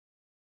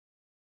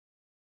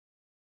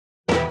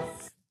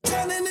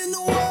Drowning in the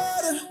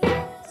water,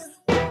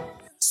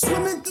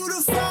 swimming through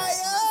the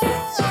fire.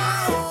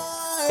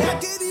 I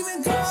can't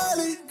even call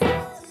it.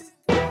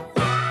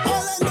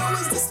 All I know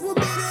is this will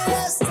be the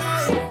last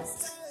time.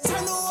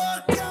 Time to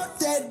walk out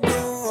that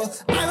door.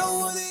 I don't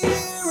wanna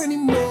hear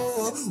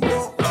anymore.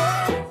 Whoa,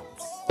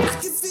 oh, I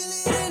can feel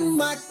it in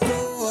my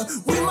core.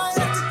 We might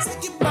have to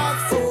take it by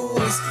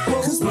force.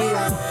 Cause we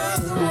are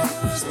the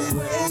ones we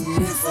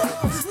waiting for.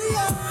 We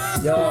are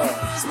the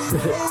ones we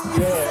waiting for.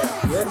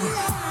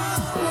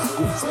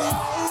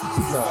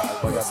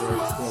 Like I said, I'm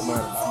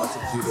about to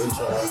do the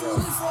intro right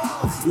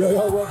now.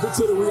 Yo, welcome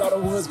to the We Are the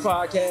Ones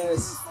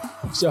podcast.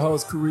 It's your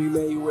host, Kareem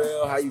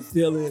Manuel. How you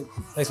feeling?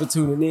 Thanks for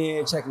tuning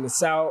in, checking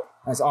us out.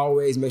 As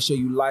always, make sure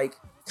you like,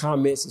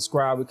 comment,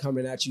 subscribe. We're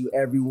coming at you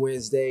every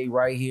Wednesday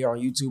right here on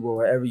YouTube or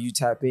wherever you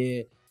tap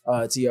in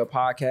to your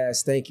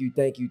podcast. Thank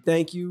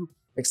you.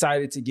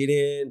 Excited to get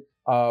in.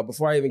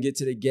 Before I even get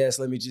to the guests,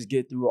 let me just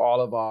get through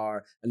all of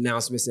our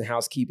announcements and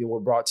housekeeping. We're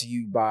brought to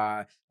you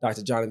by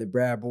Dr. Jonathan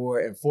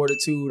Bradbourne and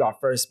Fortitude, our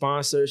first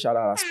sponsor. Shout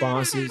out our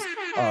sponsors.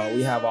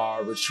 We have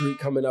our retreat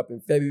coming up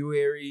in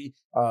February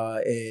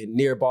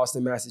near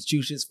Boston,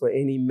 Massachusetts, for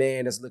any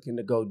man that's looking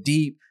to go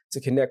deep, to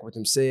connect with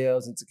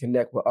themselves and to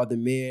connect with other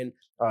men.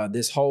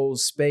 This whole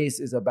space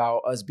is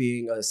about us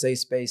being a safe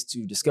space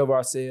to discover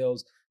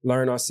ourselves,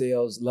 learn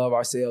ourselves, love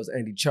ourselves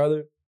and each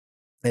other.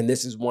 And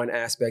this is one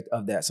aspect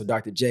of that. So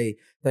Dr. J,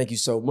 thank you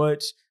so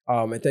much.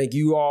 And thank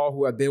you all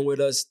who have been with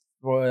us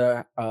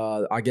for,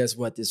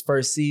 this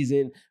first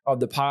season of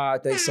the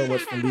pod. Thanks so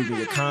much for leaving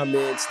your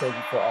comments. Thank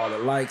you for all the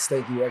likes.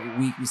 Thank you. Every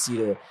week we see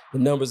the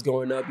numbers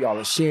going up. Y'all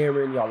are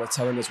sharing. Y'all are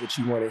telling us what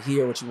you want to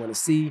hear, what you want to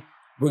see.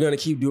 We're going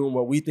to keep doing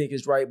what we think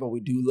is right, but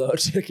we do love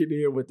checking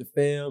in with the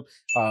fam.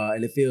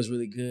 And it feels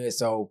really good.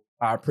 So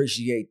I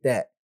appreciate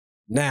that.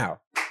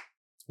 Now,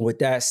 with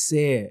that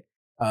said,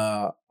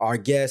 our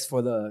guest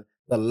for the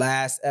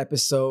last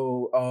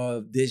episode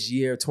of this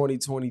year,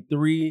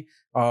 2023.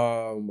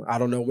 I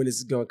don't know when this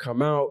is going to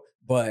come out,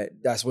 but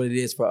that's what it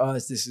is for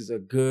us. This is a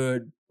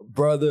good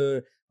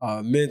brother,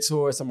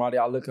 mentor, somebody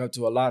I look up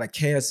to a lot, a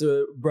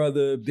cancer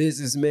brother,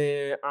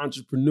 businessman,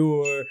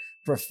 entrepreneur,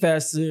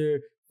 professor,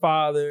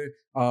 father,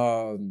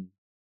 and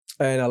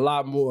a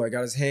lot more.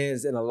 Got his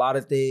hands in a lot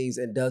of things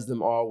and does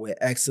them all with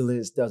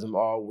excellence, does them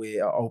all with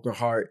an open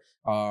heart.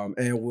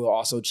 And we'll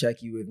also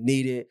check you if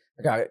needed.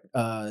 I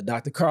got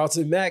Dr.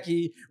 Carlton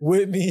Mackey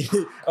with me,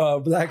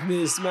 Black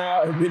Men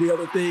Smile, and many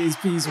other things.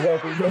 Peace,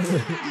 welcome,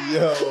 brother.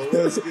 Yo,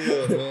 what's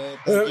good, man?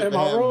 Am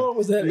I wrong?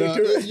 Was that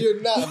incorrect? You're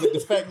not, but the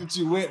fact that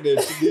you went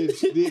there,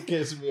 she did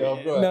catch me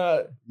off guard. Nah,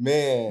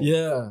 man.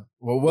 Yeah.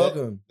 Well,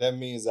 welcome. That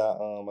means I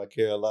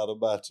care a lot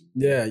about you.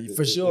 Yeah,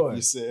 for sure. If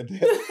you said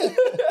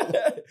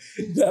that.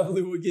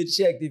 Definitely will get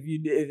checked if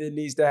it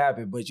needs to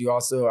happen. But you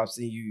also, I've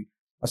seen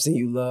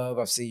you love.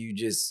 I've seen you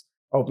just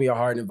open your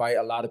heart and invite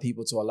a lot of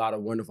people to a lot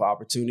of wonderful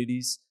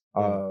opportunities.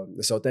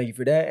 So thank you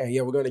for that. And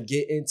yeah, we're gonna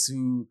get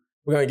into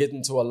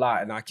a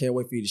lot, and I can't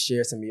wait for you to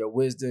share some of your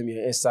wisdom,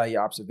 your insight,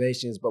 your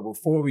observations. But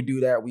before we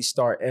do that, we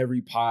start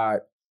every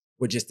pod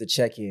with just a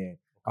check-in.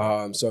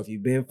 So if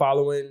you've been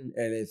following,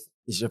 and if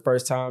it's your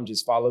first time,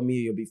 just follow me.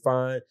 You'll be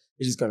fine.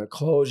 You're just gonna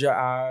close your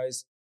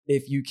eyes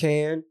if you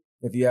can.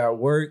 If you're at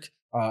work,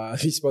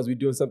 if you're supposed to be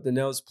doing something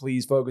else,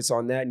 please focus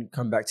on that and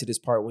come back to this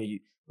part when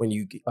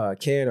you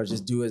can, or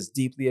just do as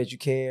deeply as you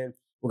can.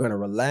 We're gonna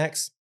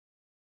relax.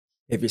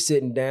 If you're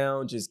sitting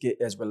down, just get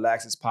as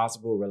relaxed as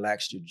possible.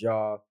 Relax your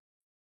jaw,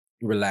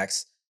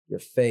 relax your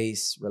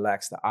face,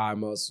 relax the eye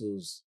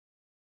muscles.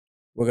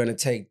 We're gonna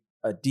take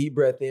a deep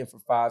breath in for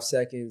 5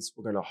 seconds.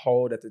 We're gonna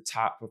hold at the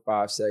top for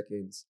 5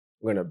 seconds.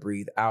 We're gonna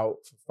breathe out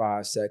for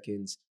 5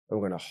 seconds. And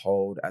we're gonna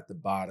hold at the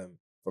bottom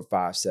for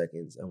 5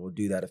 seconds. And we'll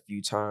do that a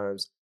few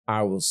times.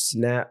 I will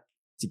snap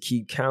to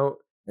keep count.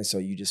 And so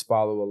you just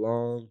follow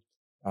along.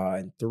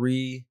 In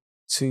 3,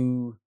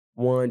 2,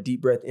 1,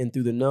 deep breath in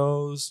through the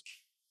nose.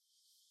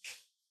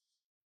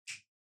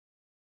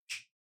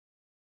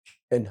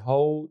 And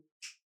hold.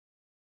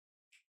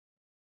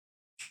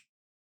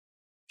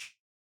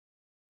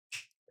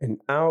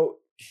 And out.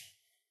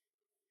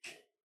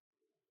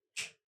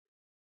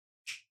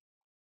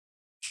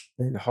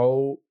 And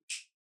hold.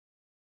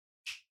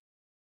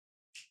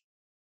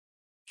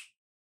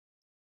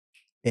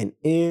 And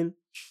in.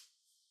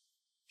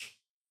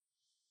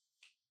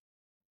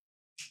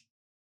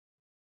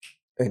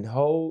 And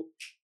hold.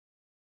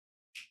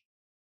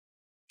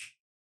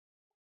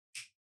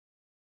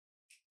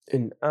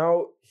 And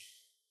out.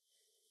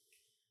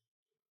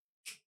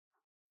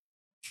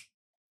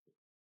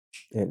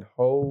 And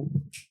hold.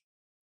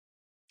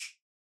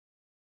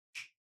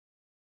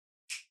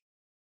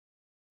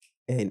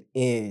 And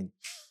in.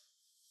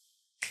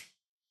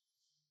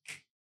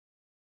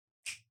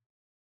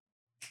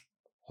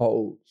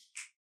 Hold.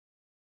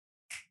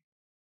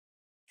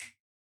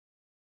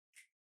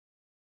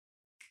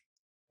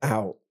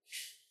 Out.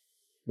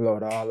 Blow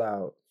it all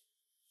out.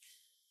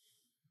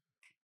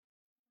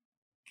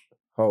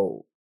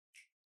 Hold.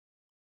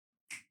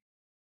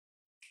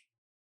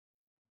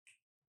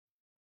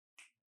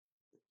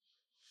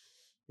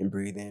 And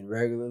breathe in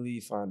regularly,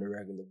 find a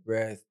regular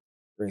breath.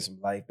 Bring some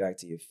life back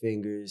to your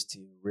fingers, to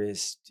your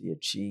wrists, to your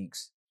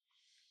cheeks.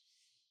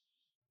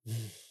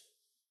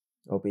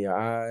 Open your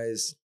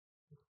eyes.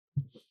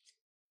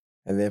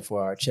 And then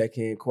for our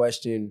check-in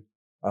question,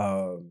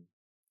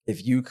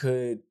 if you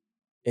could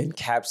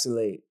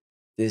encapsulate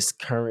this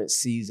current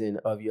season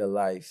of your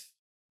life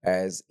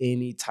as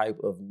any type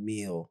of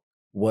meal,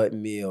 what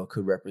meal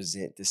could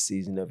represent this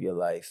season of your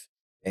life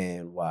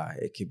and why?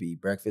 It could be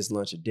breakfast,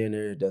 lunch, or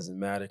dinner. It doesn't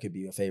matter. It could be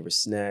your favorite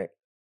snack.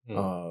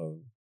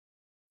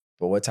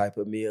 But what type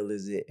of meal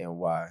is it and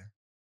why?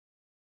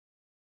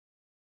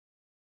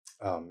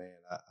 Oh man,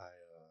 I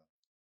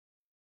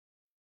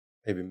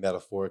maybe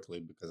metaphorically,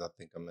 because I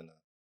think I'm in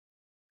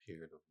a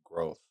period of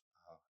growth.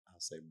 I'll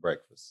say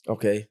breakfast.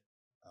 Okay.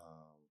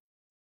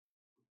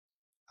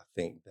 I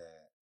think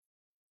that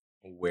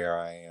where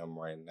I am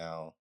right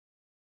now,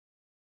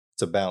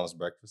 it's a balanced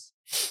breakfast.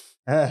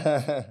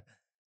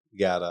 we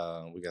got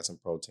some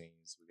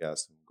proteins, we got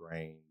some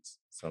grains,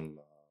 some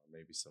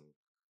maybe some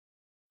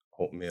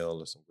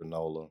oatmeal or some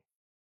granola,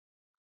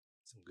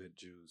 some good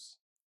juice.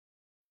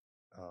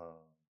 And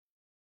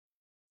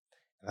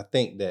I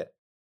think that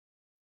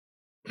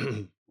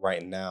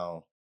right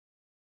now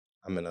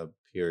I'm in a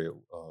period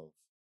of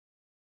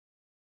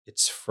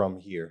it's from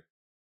here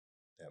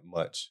that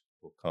much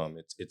will come.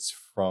 It's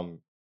from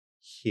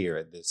here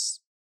at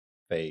this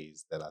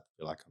phase that I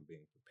feel like I'm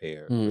being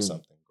prepared for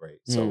something great.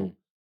 So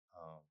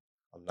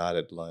I'm not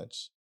at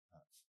lunch.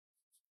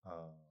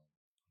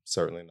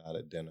 Certainly not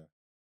at dinner.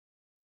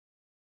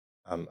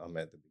 I'm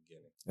at the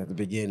beginning. At the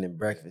beginning,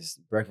 breakfast.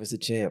 Yeah. Breakfast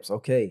of champs.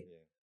 Okay. Yeah.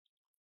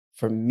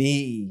 For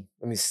me,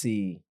 let me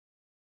see.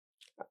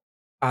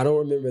 I don't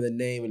remember the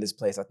name of this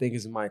place. I think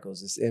it's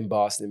Michael's. It's in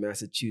Boston,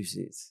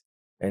 Massachusetts.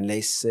 And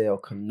they sell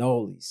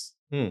cannolis.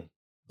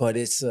 But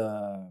it's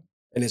and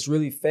it's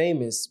really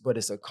famous, but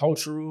it's a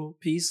cultural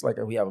piece. Like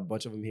we have a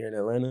bunch of them here in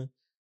Atlanta.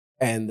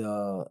 And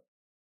the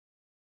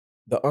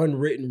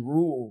unwritten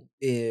rule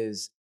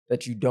is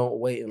that you don't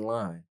wait in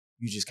line.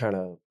 You just kind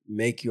of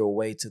make your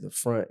way to the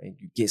front and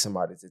you get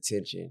somebody's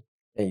attention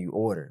and you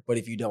order. But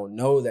if you don't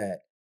know that,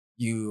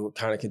 you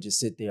kind of can just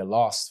sit there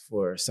lost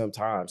for some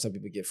time. Some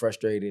people get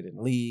frustrated and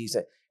leaves.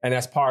 And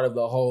that's part of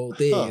the whole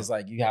thing. It's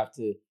like you have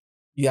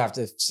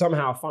to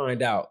somehow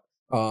find out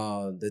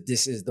that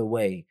this is the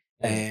way.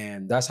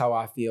 And that's how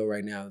I feel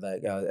right now.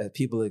 Like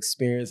people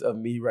experience of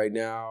me right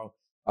now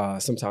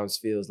sometimes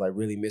feels like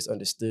really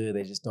misunderstood.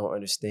 They just don't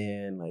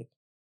understand like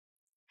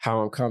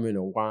how I'm coming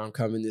or why I'm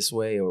coming this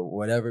way or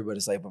whatever. But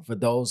it's like, but for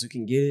those who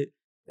can get it,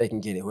 they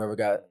can get it. Whoever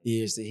got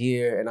ears to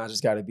hear, and I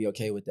just got to be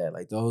okay with that.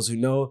 Like those who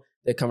know,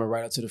 they're coming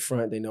right up to the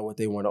front. They know what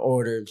they want to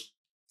order.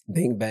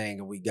 Bing bang,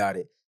 and we got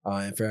it.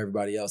 And for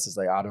everybody else, it's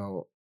like I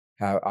don't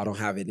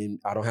have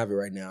it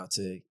right now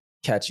to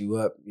catch you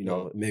up. You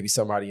know, maybe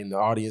somebody in the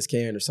audience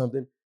can or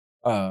something.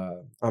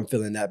 I'm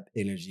feeling that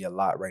energy a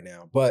lot right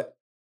now. But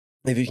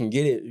if you can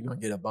get it, you're gonna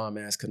get a bomb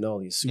ass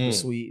cannoli. It's super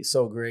sweet, it's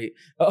so great.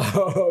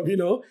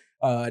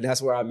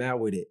 That's where I'm at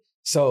with it.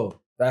 So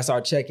that's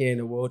our check-in,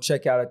 and we'll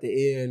check out at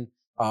the end.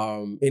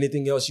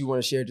 Anything else you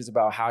want to share just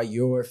about how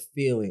you're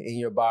feeling in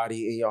your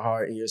body, in your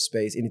heart, in your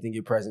space, anything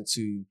you're present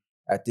to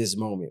at this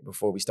moment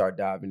before we start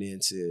diving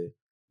into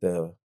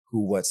the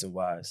who, what's, and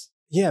whys?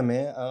 Yeah,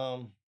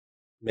 man.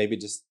 Maybe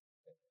just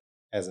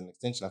as an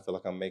extension, I feel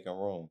like I'm making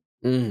room.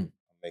 I'm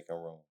making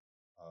room.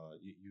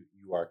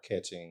 You are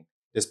catching.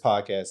 This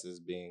podcast is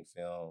being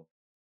filmed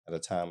at a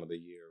time of the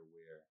year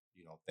where,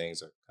 you know,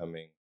 things are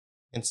coming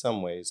in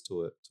some ways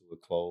to a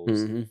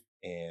close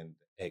and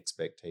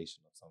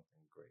expectation of something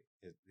great.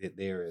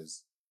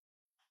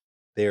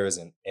 There is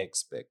an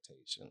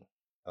expectation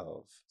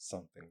of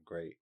something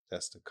great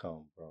that's to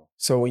come, bro.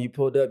 So when you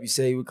pulled up, you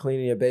say you were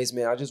cleaning your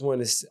basement. I just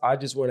want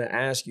to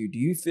ask you, do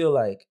you feel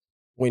like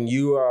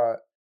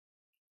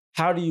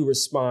how do you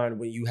respond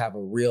when you have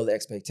a real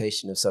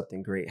expectation of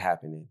something great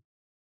happening?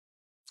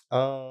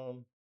 I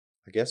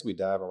guess we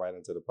diving right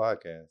into the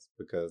podcast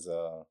because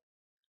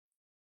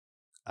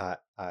I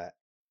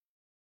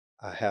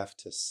have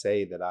to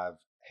say that I've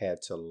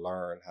had to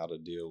learn how to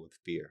deal with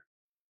fear.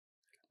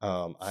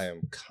 I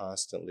am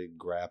constantly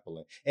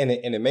grappling, and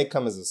it may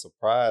come as a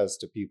surprise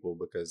to people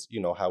because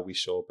you know how we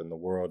show up in the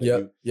world.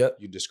 And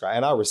you describe,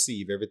 and I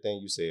receive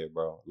everything you said,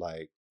 bro.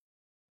 Like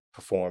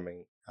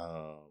performing,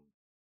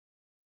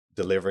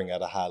 delivering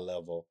at a high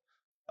level.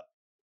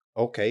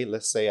 Okay,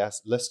 let's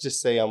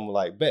just say I'm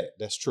like, bet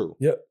that's true.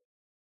 Yep.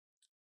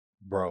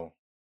 Bro,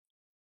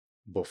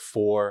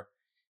 before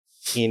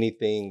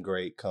anything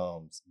great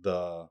comes,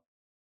 the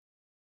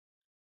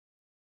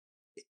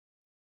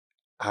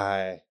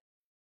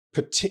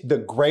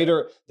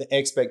greater the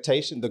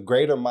expectation, the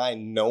greater my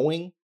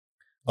knowing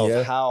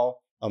of how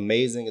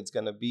amazing it's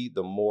gonna be,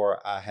 the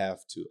more I have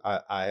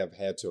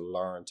had to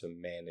learn to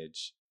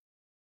manage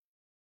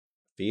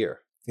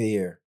fear.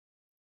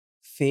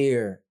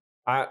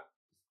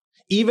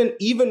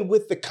 Even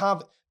with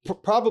the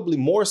probably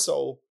more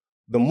so,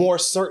 the more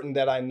certain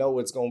that I know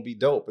it's gonna be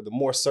dope, or the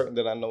more certain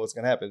that I know it's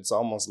gonna happen. It's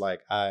almost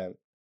like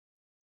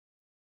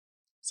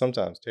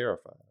Sometimes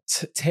terrified.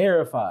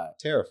 Terrified.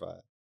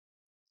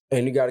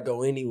 And you got to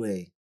go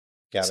anyway.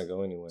 Gotta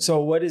go anyway. So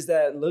what does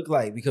that look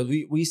like? Because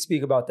we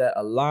speak about that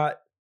a lot.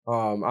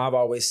 I've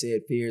always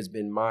said fear has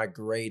been my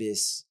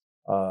greatest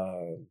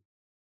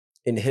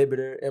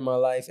inhibitor in my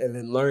life. And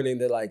then learning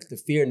that like the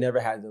fear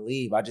never had to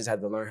leave. I just had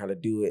to learn how to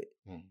do it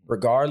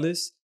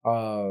regardless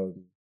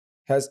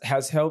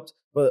has helped.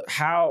 But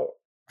how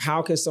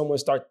can someone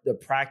start the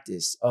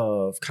practice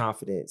of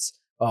confidence,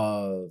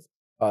 of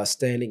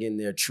standing in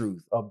their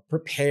truth, of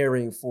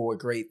preparing for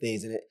great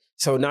things? And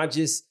so not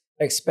just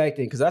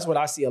expecting, because that's what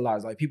I see a lot.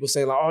 Is like people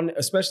say, like, oh,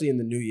 especially in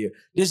the new year,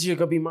 this year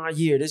gonna be my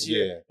year. This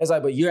year, Yeah. It's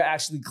like, but you're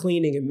actually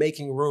cleaning and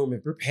making room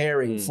and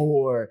preparing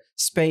for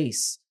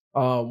space.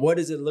 What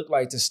does it look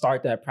like to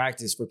start that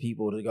practice for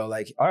people to go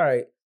like, all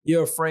right,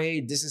 you're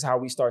afraid. This is how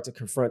we start to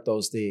confront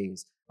those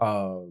things.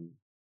 What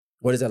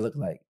does that look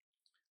like?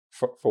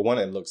 For one,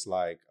 it looks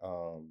like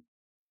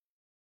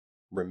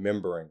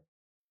remembering,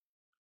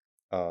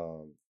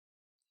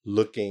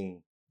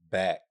 looking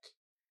back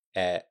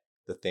at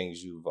the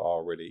things you've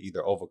already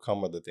either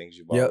overcome or the things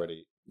you've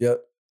already,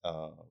 the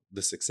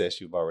success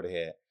you've already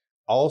had.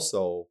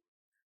 Also,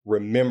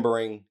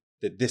 remembering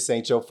that this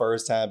ain't your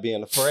first time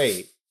being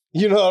afraid.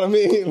 You know what I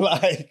mean?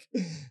 Like,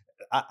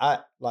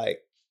 I like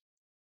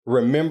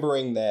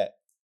remembering that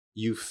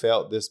you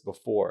felt this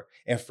before.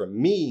 And for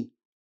me,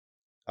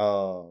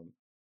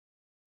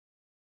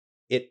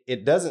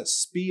 it doesn't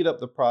speed up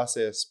the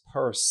process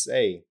per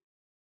se,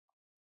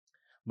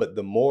 but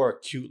the more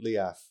acutely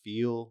I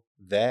feel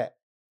that,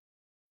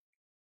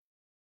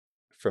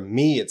 for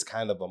me, it's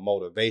kind of a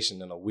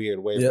motivation in a weird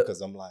way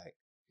because I'm like,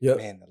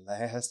 man, the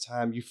last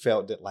time you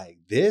felt it like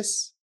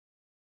this,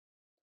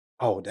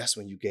 oh, that's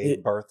when you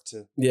gave birth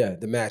to. Yeah,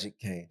 the magic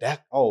came.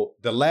 The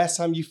last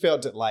time you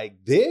felt it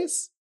like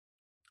this,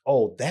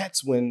 oh,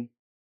 that's when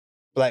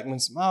Black Men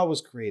Smile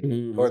was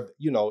created. Or,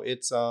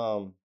 it's,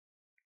 so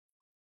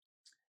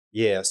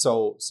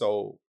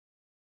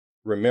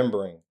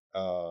remembering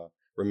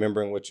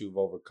what you've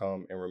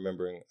overcome and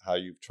remembering how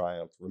you've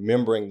triumphed,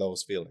 remembering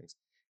those feelings.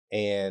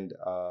 And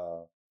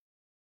I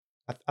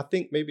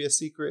think maybe a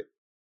secret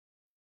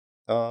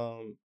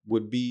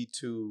would be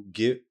to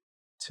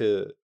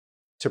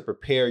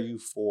prepare you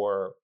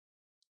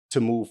to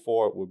move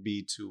forward would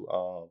be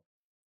to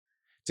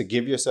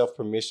give yourself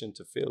permission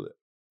to feel it.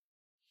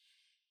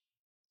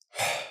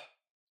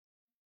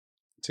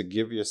 To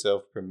give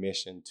yourself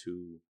permission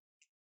to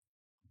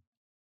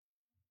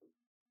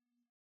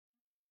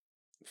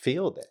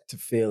feel that. To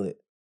feel it.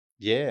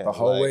 Yeah. The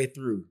whole way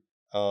through.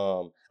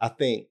 I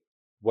think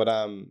what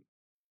I'm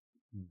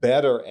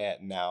better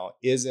at now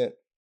isn't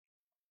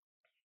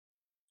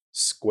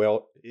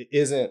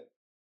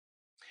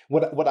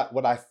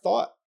what I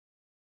thought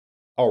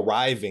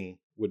arriving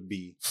would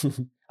be.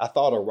 I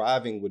thought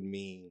arriving would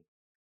mean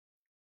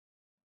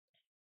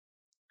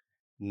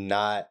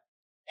not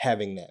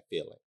having that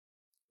feeling.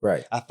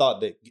 Right. I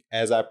thought that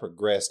as I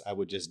progressed, I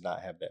would just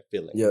not have that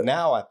feeling. Yep.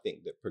 Now I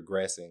think that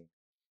progressing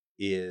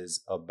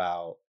is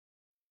about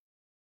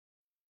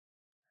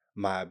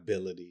my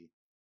ability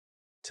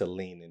to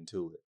lean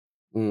into it.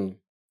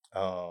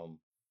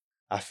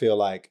 I feel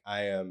like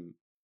I am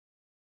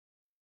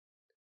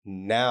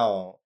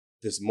now,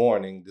 this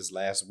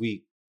last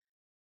week,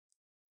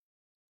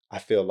 I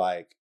feel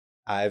like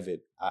I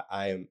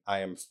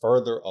am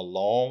further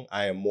along.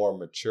 I am more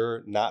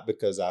mature, not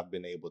because I've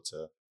been able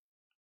to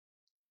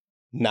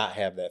not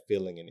have that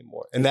feeling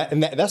anymore. And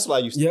that's what I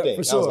used to think.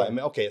 For sure. I was like,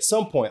 man, okay, at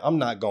some point I'm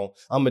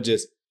gonna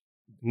just,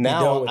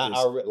 now I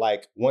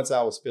like, once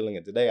I was feeling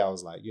it today, I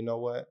was like, you know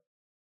what?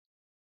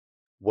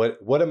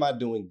 What am I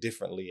doing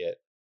differently at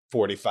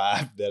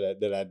 45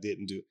 that I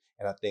didn't do?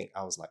 And I think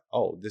I was like,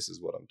 oh, this is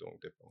what I'm doing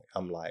differently.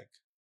 I'm like,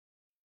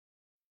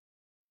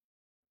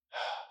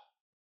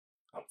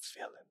 I'm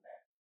feeling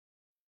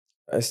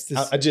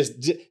that. I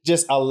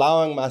just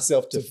allowing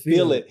myself to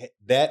feel it.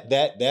 That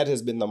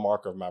has been the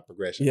mark of my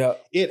progression. Yeah.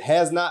 It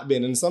has not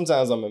been. And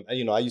sometimes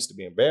I used to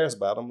be embarrassed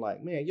about it. I'm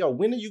like, man,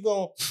 when are you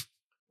going,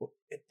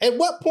 at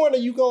what point are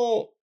you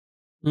going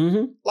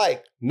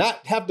like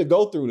not have to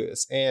go through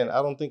this? And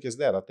I don't think it's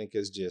that. I think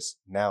it's just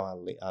now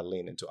I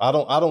lean into it. I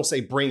don't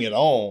say bring it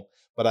on,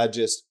 but I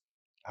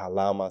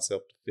allow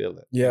myself to feel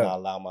it. Yeah. And I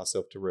allow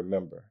myself to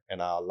remember,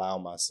 and I allow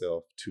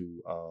myself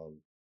to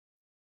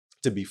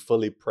be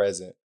fully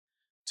present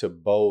to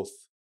both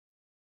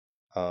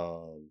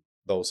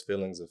those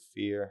feelings of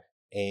fear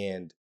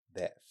and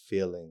that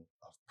feeling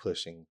of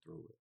pushing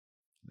through it.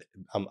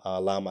 I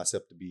allow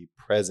myself to be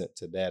present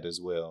to that as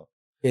well.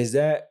 Is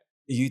that,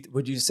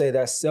 would you say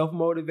that's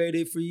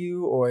self-motivated for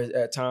you, or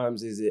at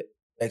times is it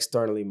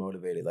externally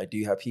motivated? Like, do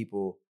you have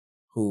people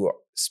who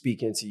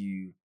speak into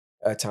you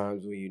at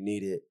times when you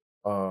need it,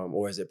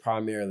 or is it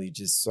primarily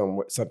just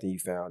something you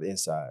found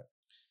inside?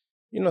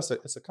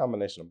 It's a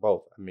combination of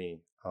both. I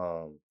mean,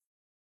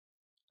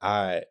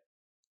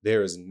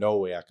 there is no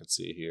way I could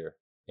sit here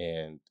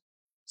and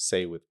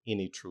say with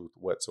any truth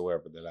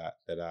whatsoever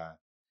that I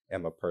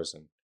am a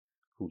person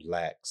who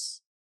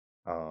lacks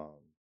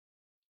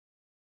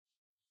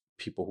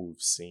people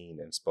who've seen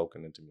and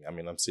spoken into me. I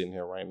mean, I'm sitting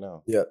here right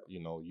now. Yeah.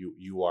 You know,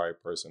 you are a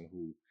person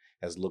who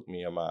has looked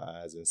me in my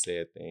eyes and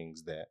said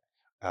things that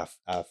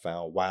I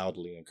found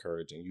wildly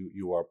encouraging.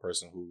 You are a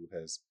person who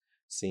has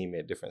seen me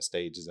at different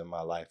stages in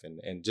my life,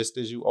 and just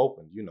as you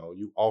opened, you know,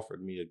 you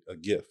offered me a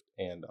gift,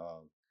 and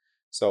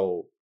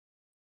so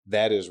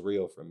that is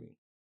real for me.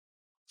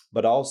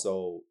 But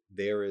also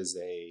there is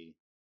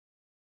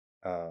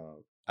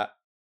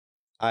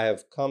I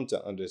have come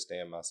to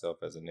understand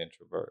myself as an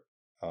introvert,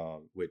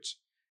 which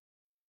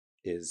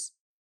is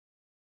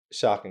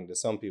shocking to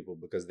some people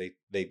because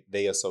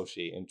they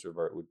associate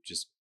introvert with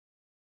just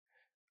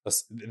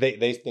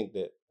they think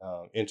that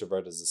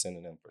introvert is a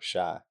synonym for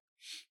shy,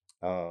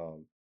 but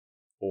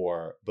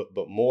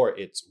more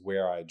it's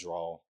where I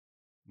draw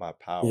my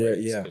power.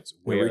 It's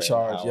where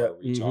recharge, and how I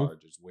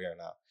recharge. It's where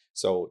and how.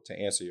 So to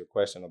answer your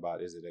question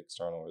about is it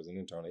external or is it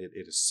internal, it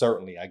is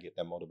certainly I get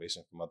that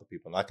motivation from other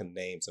people, and I can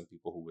name some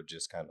people who would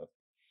just kind of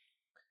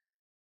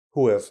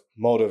who have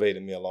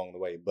motivated me along the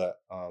way.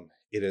 But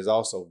it is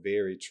also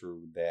very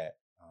true that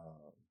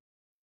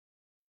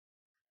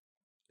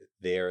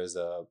there is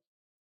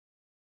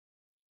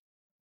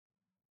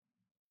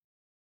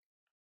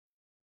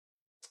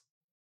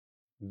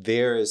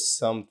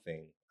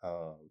something,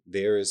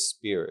 there is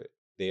spirit,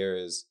 there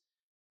is,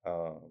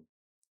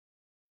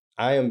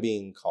 I am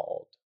being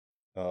called,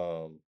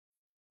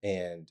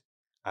 and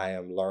I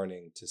am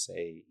learning to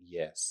say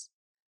yes.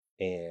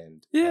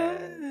 And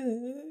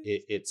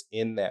it's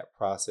in that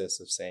process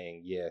of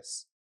saying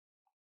yes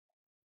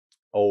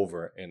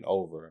over and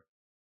over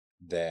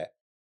that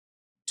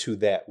to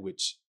that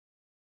which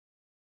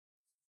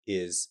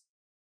is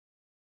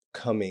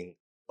coming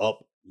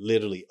up,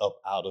 literally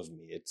up out of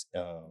me. It's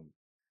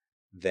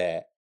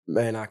that,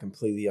 man, I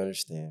completely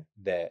understand.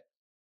 That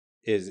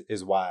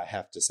is why I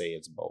have to say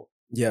it's both.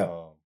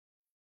 Yeah.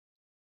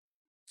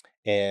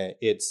 And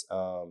it's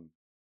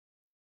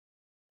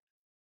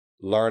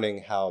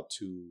learning how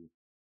to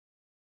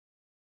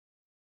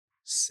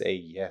say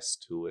yes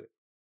to it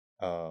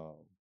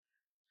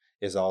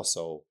is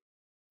also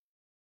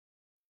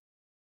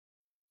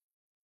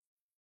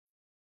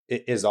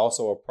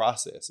a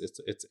process.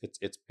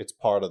 It's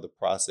part of the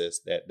process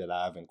that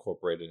I've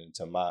incorporated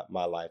into my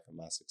life and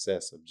my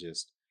success of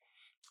just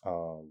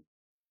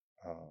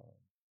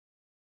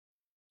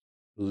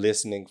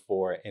listening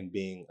for and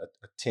being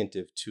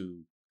attentive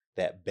to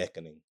that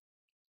beckoning,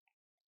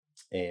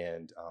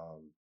 and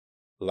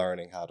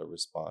learning how to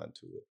respond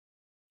to it.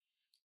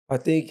 I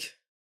think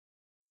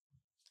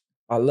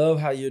I love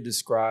how you're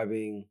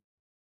describing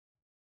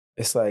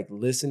it's like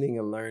listening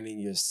and learning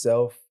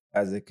yourself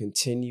as a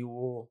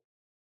continual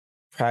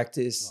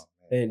practice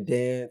and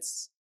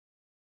dance.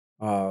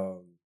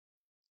 And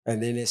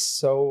then it's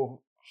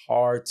so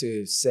hard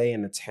to say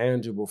in a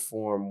tangible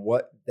form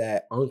what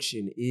that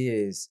unction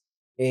is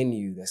in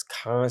you that's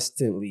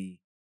constantly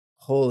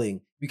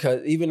pulling.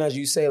 Because even as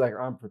you say, like,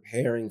 I'm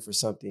preparing for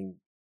something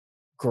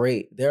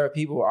great, there are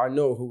people I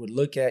know who would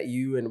look at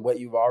you and what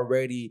you've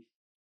already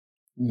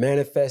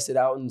manifested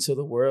out into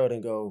the world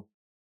and go,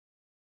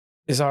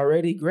 it's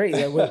already great.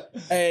 And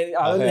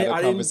I had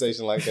a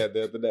conversation like that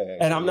the other day. Actually.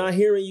 And I'm not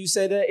hearing you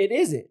say that it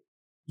isn't.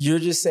 You're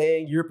just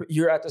saying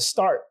you're at the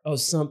start of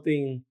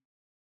something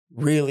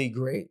really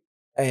great.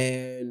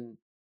 And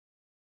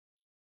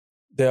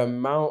the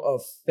amount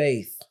of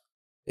faith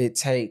it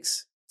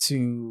takes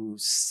to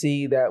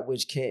see that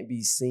which can't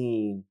be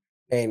seen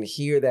and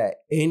hear that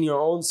in your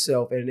own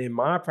self. And in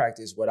my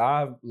practice, what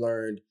I've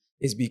learned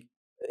is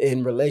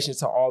in relation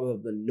to all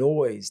of the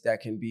noise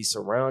that can be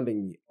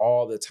surrounding me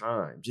all the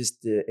time,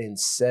 just the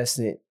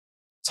incessant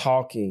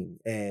talking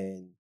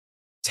and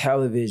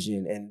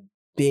television and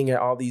being at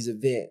all these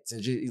events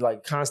and just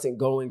like constant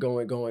going,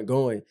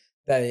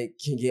 that it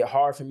can get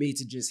hard for me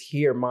to just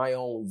hear my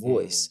own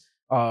voice.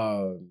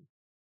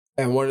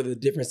 And one of the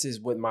differences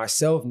with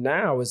myself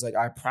now is like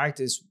I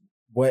practice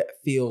what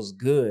feels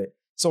good.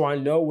 So I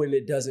know when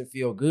it doesn't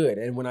feel good.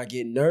 And when I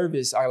get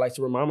nervous, I like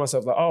to remind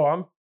myself like,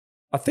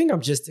 I think I'm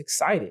just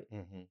excited.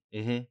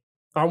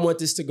 I want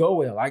this to go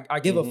well. I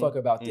give a fuck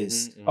about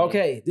this.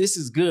 Okay, this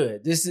is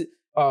good. This is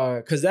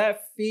because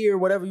that fear,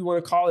 whatever you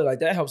want to call it, like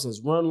that helps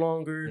us run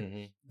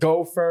longer,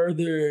 go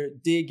further,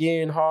 dig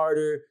in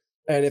harder.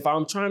 And if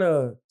I'm trying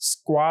to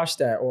squash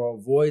that or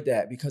avoid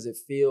that because it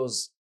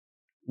feels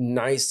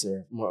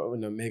nicer, more,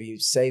 maybe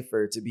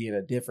safer to be in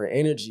a different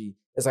energy,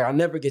 it's like I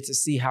never get to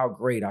see how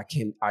great I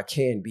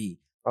can be.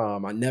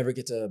 I never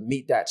get to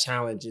meet that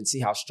challenge and see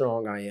how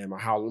strong I am or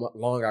how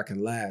long I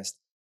can last.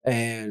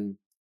 And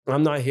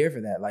I'm not here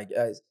for that. Like,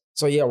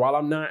 so yeah, while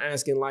I'm not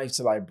asking life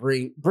to like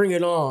bring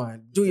it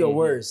on, do your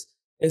worst,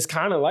 it's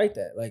kind of like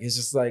that. Like, it's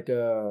just like,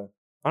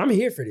 I'm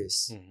here for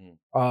this.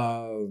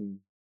 And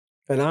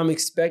I'm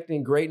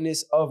expecting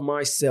greatness of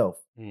myself.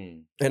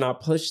 And I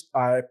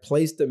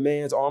place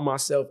demands on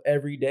myself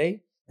every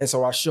day. And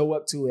so I show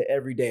up to it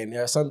every day. And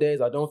there are some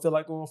days I don't feel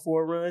like going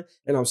for a run,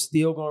 and I'm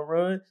still going to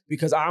run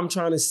because I'm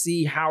trying to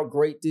see how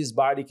great this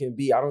body can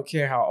be. I don't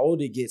care how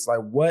old it gets. Like,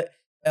 what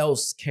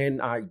else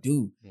can I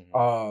do?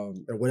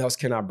 And what else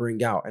can I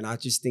bring out? And I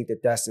just think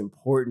that that's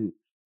important.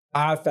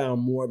 I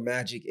found more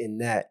magic in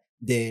that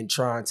than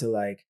trying to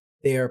like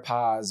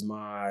therapize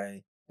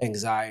my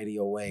anxiety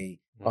away,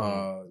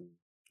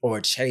 or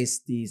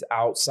chase these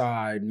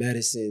outside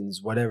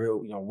medicines, whatever,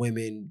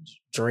 women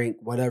drink,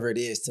 whatever it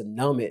is to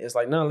numb it. It's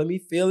like, no, let me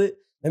feel it.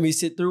 Let me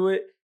sit through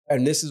it.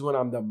 And this is when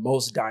I'm the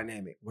most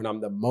dynamic, when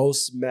I'm the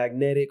most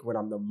magnetic, when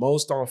I'm the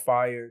most on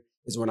fire,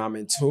 is when I'm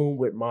in tune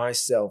with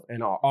myself.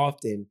 And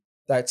often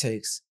that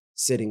takes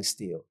sitting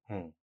still.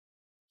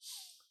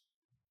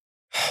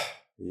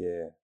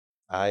 Yeah.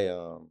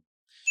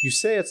 You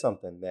said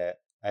something that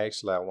I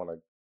want to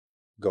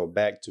go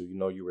back to.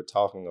 You were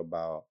talking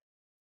about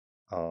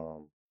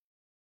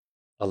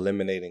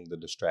eliminating the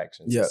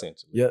distractions,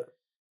 essentially. Yep.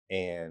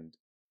 And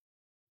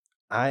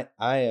I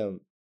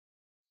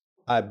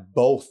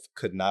both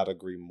could not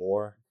agree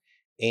more.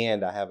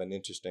 And I have an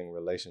interesting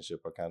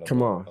relationship, or kind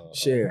of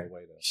share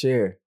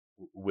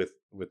with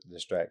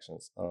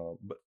distractions,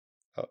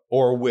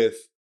 or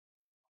with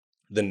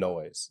the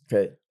noise.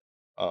 Okay.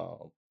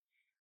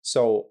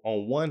 So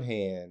on one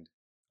hand,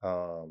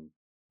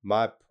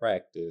 my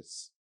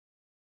practice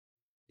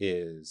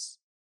is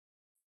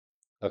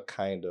a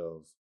kind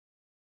of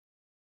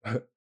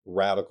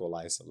radical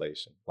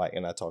isolation. Like,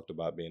 and I talked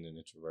about being an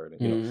introvert.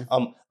 And,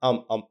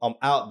 I'm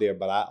out there,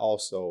 but I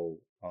also,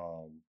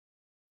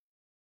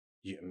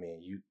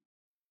 you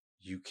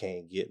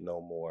can't get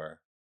no more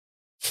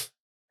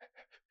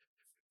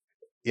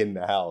in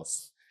the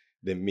house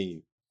than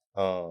me.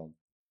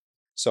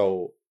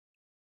 So,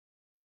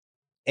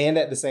 and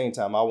at the same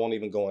time, I won't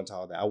even go into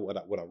all that.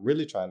 What I'm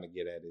really trying to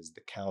get at is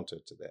the counter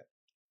to that.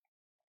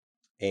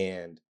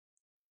 And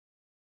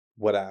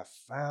what I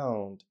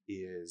found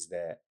is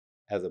that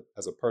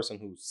as a person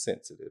who's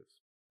sensitive,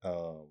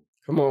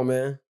 come on,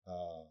 man,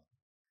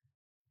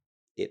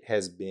 it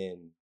has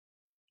been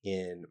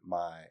in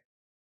my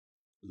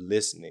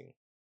listening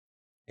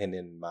and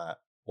in my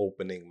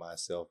opening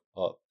myself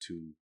up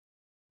to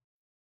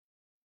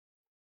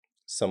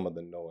some of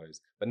the noise,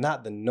 but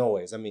not the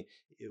noise. I mean,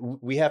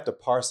 we have to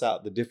parse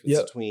out the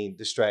difference between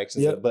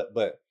distractions,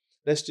 but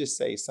let's just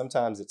say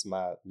sometimes it's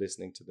my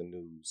listening to the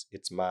news.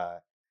 It's my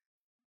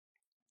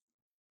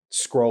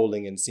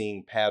scrolling and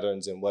seeing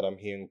patterns in what I'm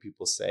hearing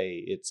people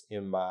say. It's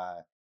in my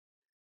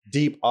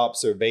deep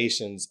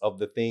observations of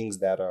the things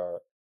that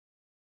are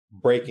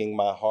breaking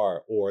my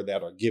heart, or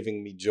that are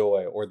giving me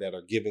joy, or that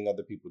are giving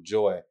other people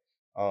joy,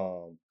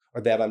 or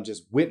that I'm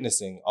just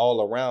witnessing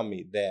all around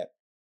me, that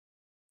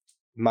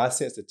my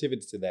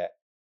sensitivity to that,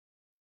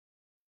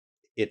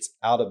 it's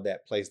out of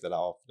that place that I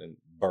often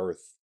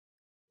birth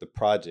the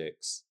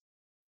projects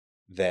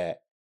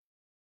that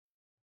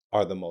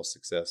are the most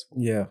successful.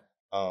 Yeah.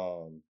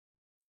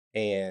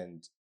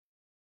 And,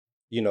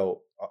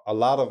 a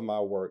lot of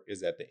my work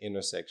is at the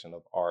intersection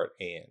of art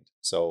and.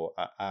 So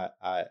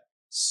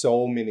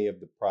so many of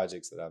the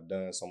projects that I've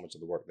done, so much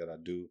of the work that I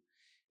do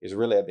is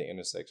really at the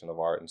intersection of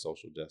art and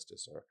social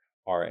justice, or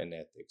art and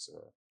ethics,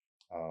 or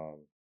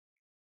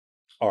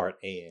art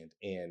and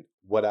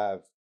what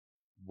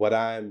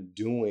I'm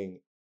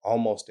doing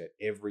almost at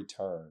every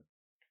turn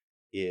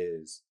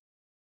is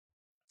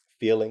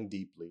feeling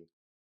deeply,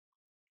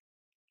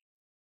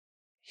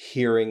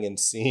 hearing and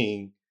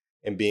seeing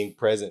and being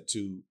present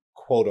to,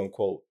 quote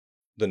unquote,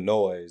 the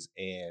noise,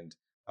 and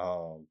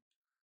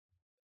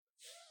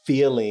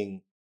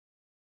feeling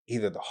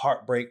either the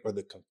heartbreak or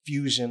the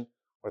confusion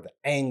or the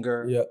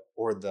anger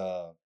or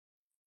the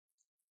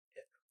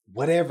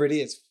whatever it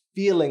is,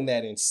 feeling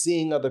that and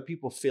seeing other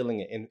people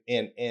feeling it,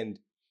 and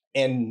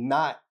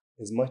not,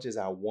 as much as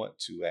I want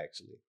to,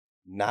 actually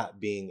not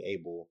being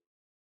able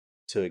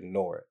to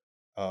ignore it.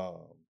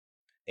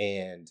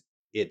 And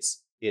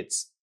it's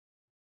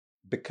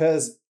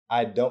because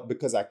I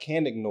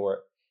can't ignore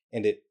it,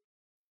 and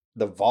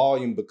the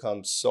volume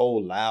becomes so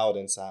loud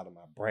inside of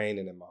my brain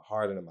and in my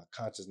heart and in my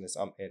consciousness.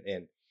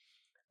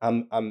 I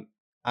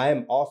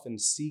am often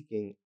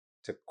seeking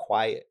to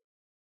quiet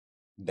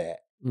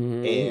that.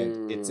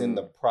 And it's in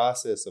the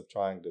process of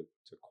trying to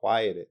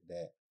quiet it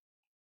that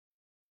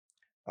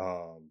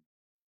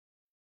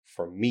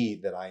for me,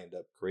 that I end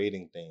up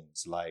creating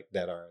things like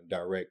that are in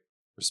direct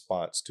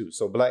response to.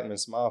 So Black Men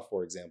Smile,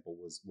 for example,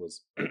 was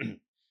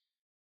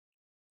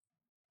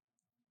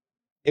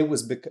it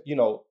was because,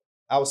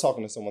 I was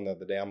talking to someone the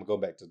other day. I'm gonna go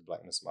back to the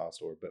Black Men Smile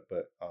story, but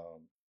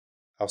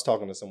I was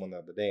talking to someone the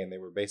other day, and they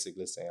were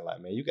basically saying,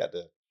 like, man, you got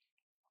to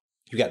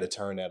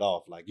turn that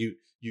off. Like, you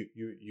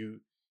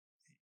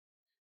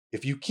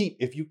if you keep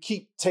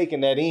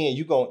taking that in,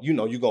 you're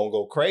gonna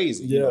go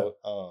crazy.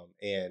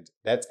 And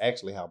that's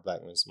actually how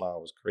Black Men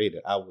Smile was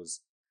created. I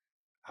was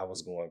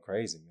going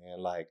crazy, man.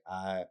 Like,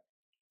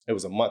 it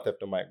was a month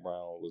after Mike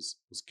Brown was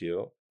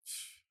killed.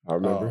 I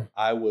remember.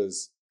 I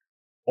was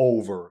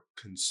over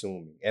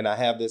consuming, and I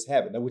have this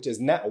habit, which is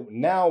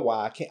now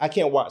why I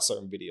can't watch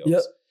certain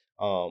videos.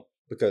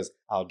 Because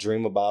I'll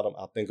dream about them,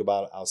 I'll think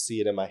about it, I'll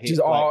see it in my head. Just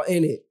all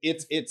in it.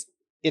 It's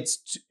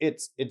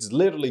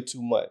literally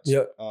too much.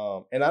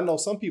 And I know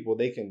some people,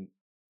 they can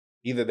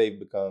either they've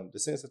become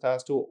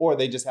desensitized to it or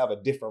they just have a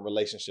different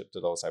relationship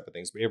to those type of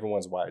things. But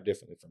everyone's wired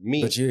differently. For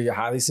me, but you're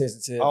highly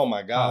sensitive. Oh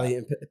my God. Highly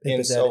empathetic.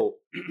 And so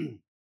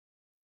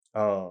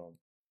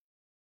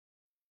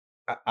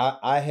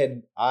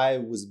I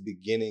was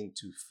beginning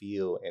to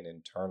feel and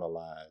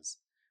internalize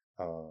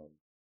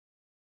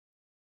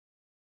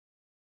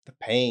the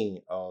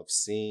pain of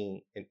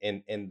seeing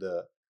and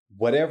the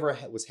whatever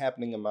was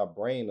happening in my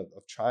brain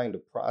of trying to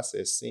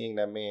process seeing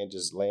that man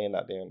just laying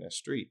out there in that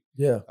street.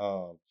 Yeah.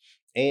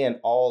 And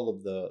all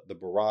of the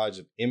barrage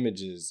of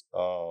images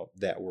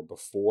that were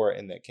before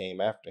and that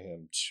came after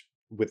him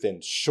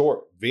within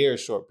very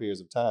short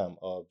periods of time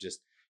of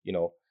just,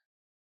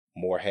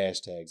 more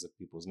hashtags of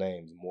people's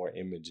names, more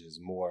images,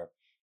 more.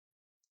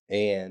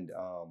 And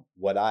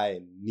what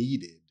I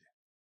needed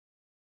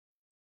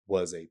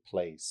was a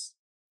place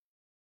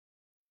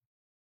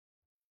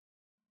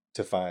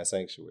to find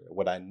sanctuary.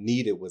 What I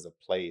needed was a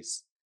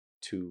place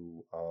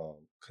to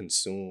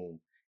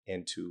consume,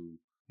 and to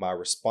my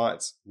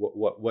response.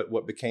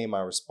 What became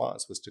my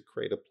response was to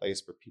create a place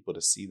for people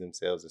to see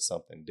themselves as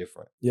something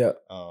different. Yeah.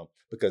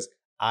 Because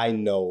I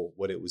know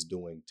what it was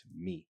doing to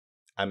me.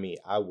 I mean,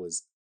 I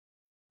was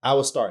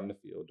starting to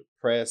feel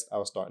depressed. I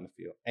was starting to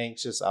feel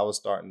anxious. I was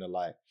starting to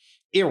like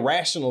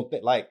irrational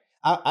thing. Like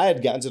I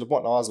had gotten to the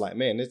point where I was like,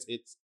 man, is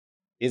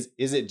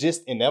it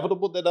just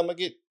inevitable that I'm gonna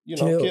get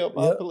killed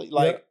by police?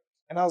 Like,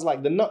 and I was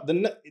like, the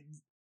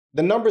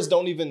numbers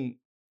don't even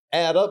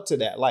add up to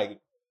that. Like,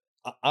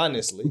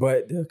 honestly,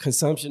 but the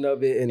consumption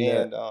of it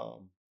and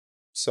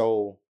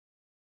so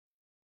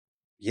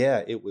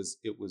yeah, it was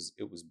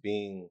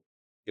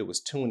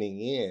tuning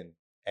in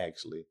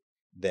actually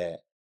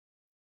that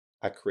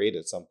I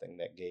created something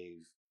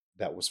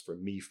that was for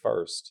me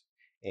first.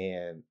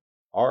 And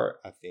art,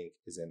 I think,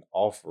 is an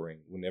offering.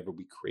 Whenever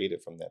we create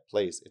it from that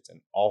place, it's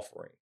an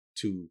offering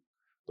to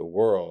the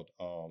world.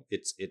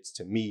 It's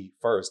to me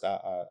first.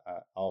 I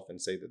often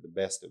say that the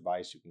best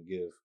advice you can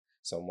give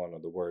someone are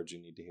the words you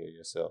need to hear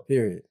yourself.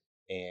 Period.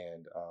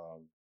 And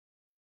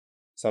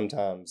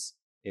sometimes,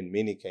 in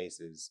many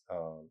cases,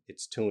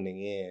 it's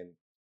tuning in,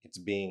 it's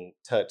being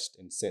touched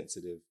and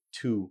sensitive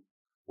to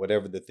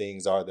whatever the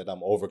things are that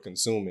I'm over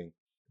consuming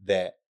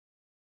that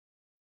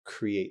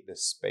create the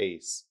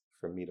space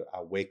for me to.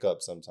 I wake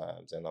up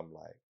sometimes and I'm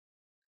like,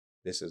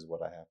 this is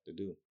what I have to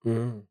do.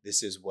 Mm-hmm.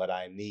 This is what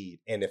I need.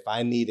 And if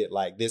I need it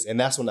like this, and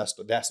that's when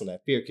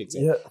that fear kicks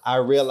in. Yeah. I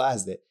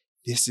realize that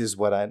this is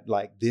what I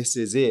like. This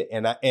is it.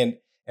 And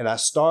I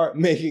start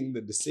making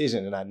the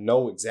decision, and I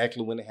know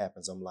exactly when it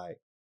happens. I'm like,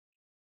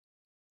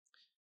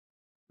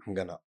 I'm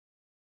gonna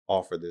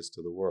offer this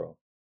to the world,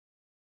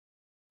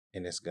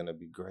 and it's gonna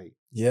be great.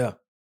 Yeah.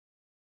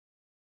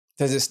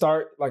 Does it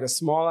start like a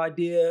small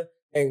idea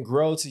and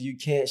grow till you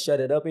can't shut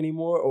it up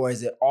anymore? Or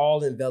is it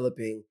all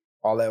enveloping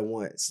all at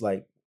once?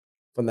 Like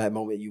from that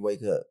moment you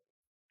wake up?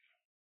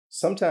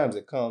 Sometimes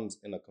it comes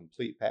in a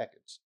complete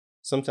package.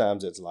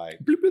 Sometimes it's like,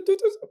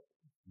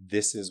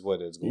 this is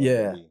what it's going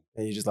to be.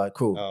 And you're just like,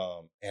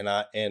 cool.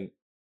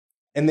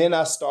 And then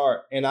I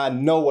start, and I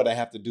know what I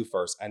have to do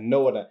first. I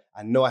know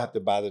I have to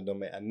buy the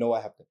domain. I know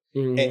I have to.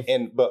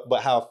 Mm-hmm.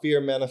 But how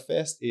fear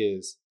manifests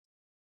is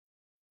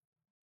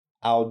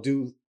I'll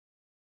do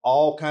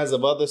all kinds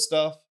of other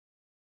stuff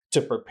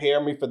to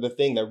prepare me for the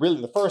thing that really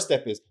the first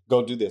step is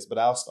go do this. But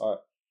I'll start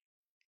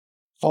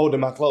folding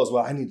my clothes.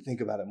 Well, I need to think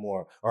about it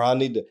more, or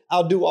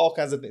I'll do all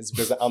kinds of things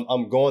because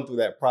I'm going through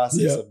that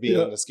process of being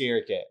a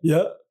scary cat.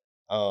 Yeah.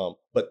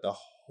 But the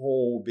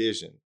whole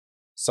vision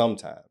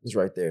sometimes is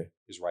right there.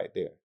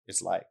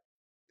 It's like,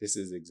 this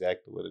is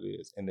exactly what it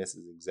is. And this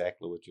is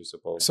exactly what you're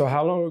supposed to do. So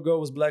how long ago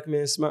was Black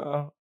Men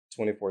Smile?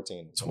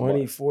 2014.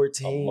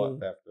 2014. A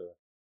month after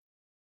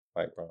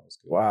Mike Brown was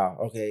killed. Wow.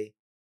 Okay.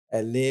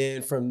 And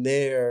then from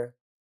there,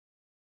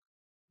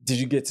 did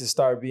you get to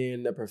start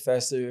being a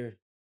professor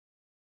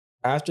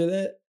after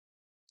that?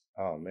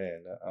 Oh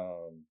man.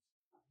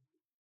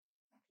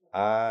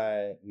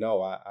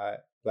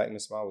 Black Men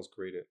Smile was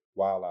created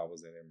while I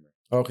was at Emory.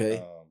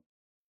 Okay.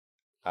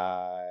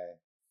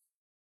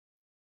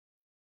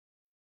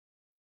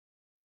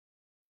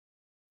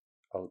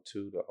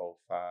 02 to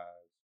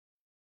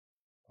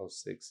 05,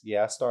 06.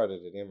 Yeah, I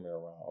started at Emory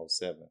around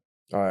 07.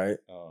 All right.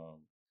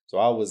 So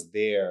I was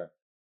there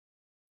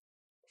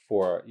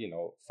for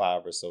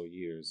 5 or so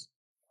years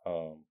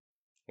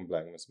when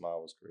Black Men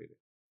Smile was created,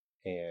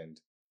 and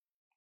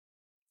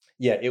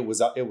yeah, it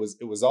was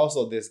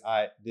also this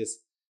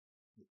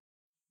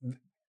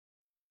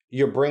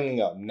you're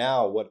bringing up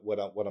now.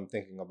 What I'm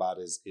thinking about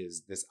is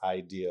this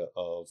idea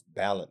of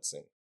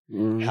balancing.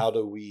 Mm-hmm. How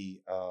do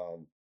we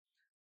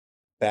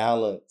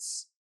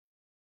balance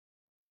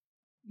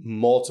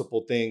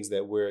multiple things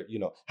that we're,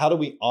 how do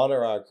we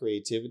honor our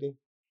creativity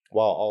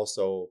while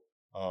also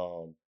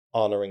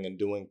honoring and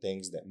doing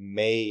things that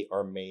may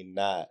or may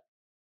not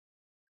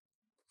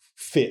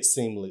fit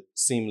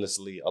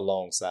seamlessly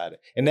alongside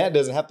it? And that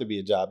doesn't have to be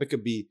a job. It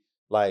could be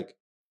like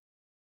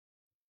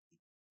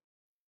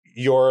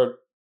your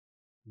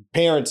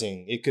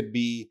parenting. It could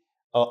be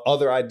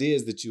other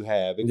ideas that you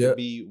have. It could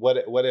be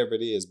whatever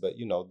it is, but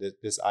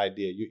this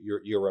idea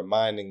you're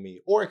reminding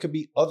me, or it could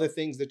be other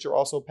things that you're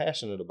also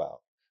passionate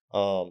about.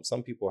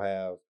 Some people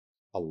have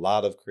a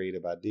lot of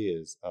creative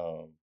ideas,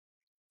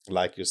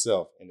 like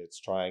yourself, and it's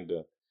trying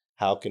to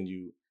how can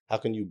you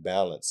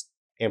balance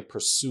and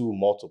pursue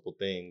multiple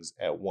things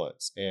at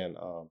once. And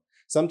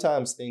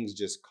sometimes things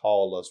just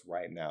call us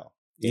right now.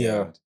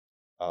 And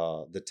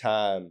the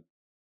time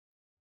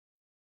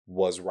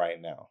was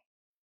right now.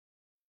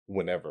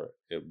 Whenever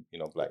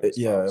Black Lives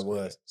Matter was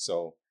created.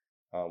 So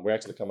we're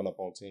actually coming up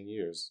on 10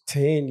 years.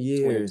 10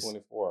 years.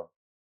 2024.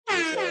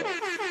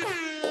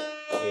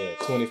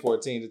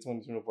 2014 to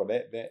 2024.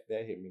 That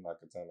hit me like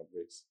a ton of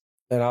bricks.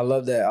 And I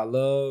love that. I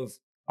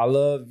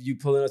love you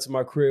pulling up to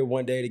my crib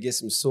one day to get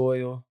some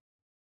soil.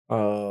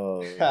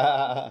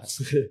 That's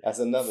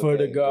another for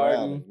thing. The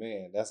garden.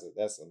 Man, that's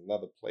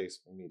another place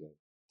for me to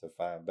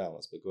find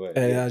balance. But go ahead.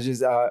 And I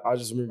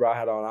just remember I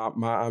had on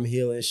my I'm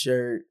Healing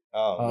shirt.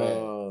 Oh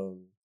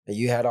man. And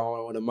you had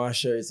on one of my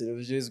shirts, and it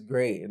was just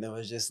great. And it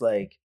was just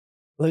like,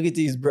 look at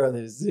these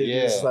brothers.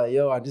 They're just like,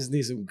 yo, I just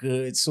need some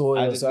good soil.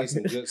 I just need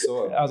some good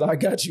soil. I was like, I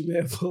got you,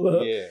 man. Pull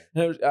up. Yeah.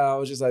 And I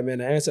was just like, man,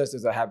 the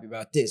ancestors are happy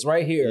about this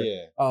right here.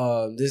 Yeah.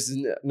 This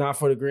is not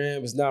for the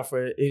gram. It's not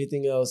for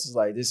anything else. It's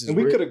like, this is. And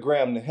we could have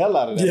grammed the hell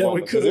out of that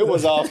moment, because it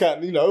was all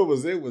kind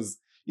of, it was,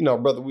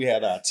 brother, we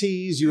had our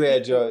teas. You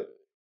had a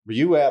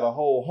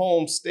whole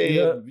homestead.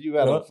 Yeah.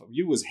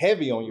 You was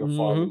heavy on your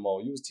farming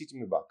mode. You was teaching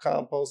me about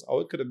compost. Oh,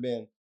 it could have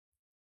been.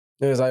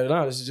 It was like,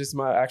 no, this is just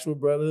my actual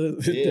brother.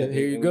 Yeah,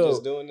 here you go.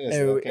 Just doing this.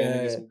 And I came to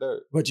get some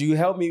dirt. But you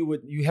helped me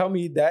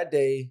that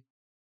day.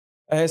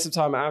 I had some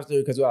time after,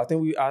 because I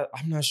think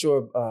I'm not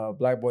sure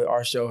Black Boy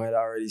Art Show had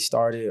already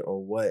started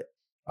or what.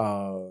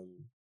 But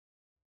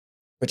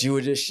you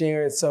were just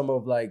sharing some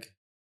of like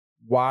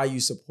why you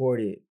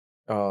supported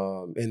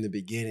in the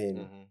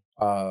beginning.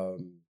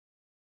 Mm-hmm.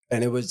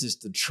 And it was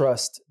just the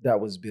trust that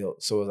was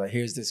built. So it was like,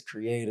 here's this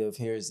creative,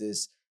 here's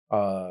this,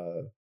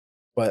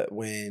 but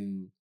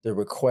when the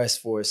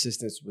request for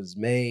assistance was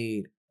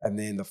made and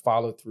then the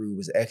follow through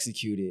was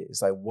executed,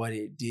 it's like what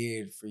it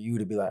did for you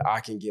to be like,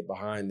 I can get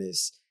behind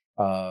this.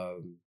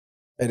 And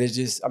it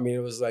just, it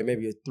was like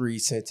maybe a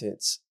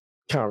 3-sentence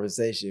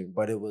conversation,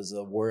 but it was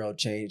a world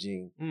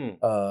changing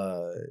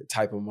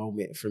type of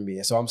moment for me.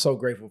 And so I'm so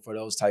grateful for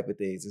those type of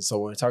things. And so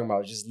when we're talking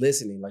about just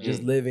listening, like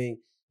just living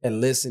and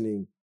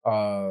listening,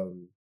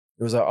 it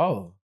was like,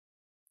 oh,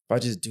 if I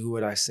just do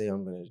what I say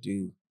I'm going to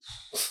do.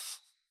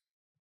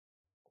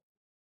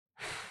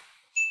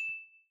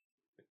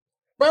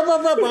 Do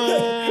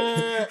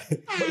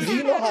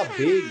you know how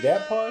big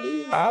that part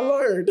is? I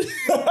learned.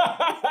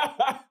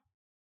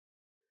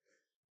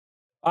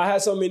 I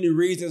had so many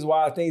reasons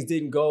why things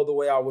didn't go the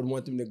way I would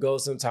want them to go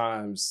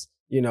sometimes.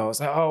 It's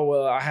like, oh,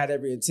 well, I had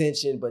every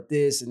intention, but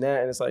this and that.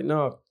 And it's like,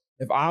 no,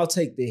 if I'll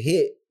take the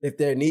hit, if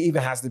there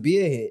even has to be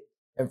a hit,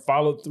 and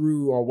follow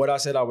through on what I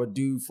said I would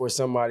do for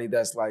somebody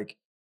that's like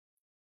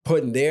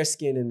putting their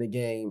skin in the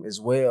game as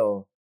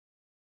well,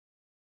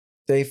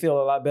 they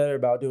feel a lot better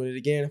about doing it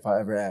again if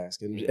I ever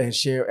ask and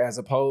share, as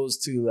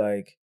opposed to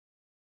like,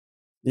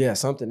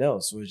 something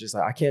else where it's just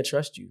like, I can't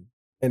trust you.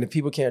 And if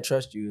people can't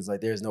trust you, it's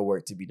like, there's no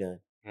work to be done.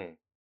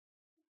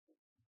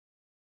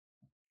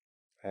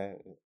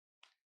 That's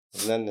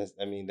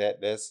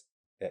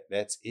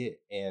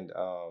it. And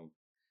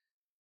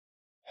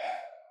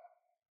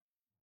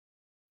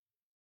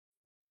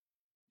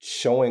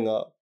showing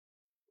up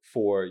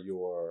for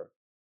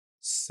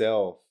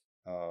yourself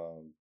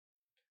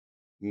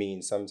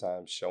means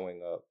sometimes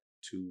showing up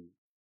to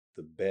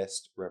the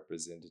best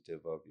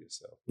representative of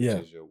yourself, which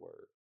is your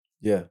word.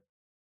 Yeah.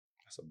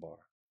 That's a bar.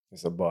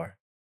 It's a bar.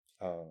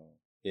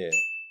 Yeah.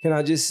 Can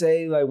I just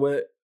say, like,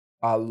 what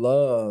I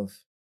love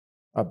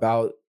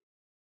about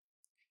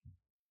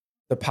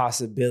the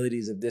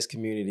possibilities of this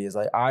community is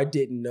like, I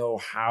didn't know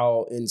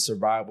how in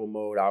survival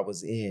mode I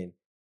was in.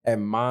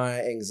 And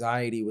my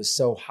anxiety was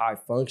so high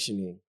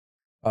functioning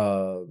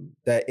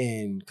that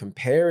in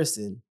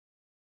comparison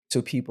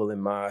to people in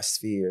my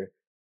sphere,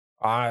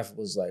 I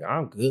was like,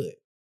 I'm good.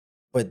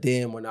 But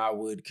then when I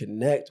would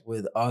connect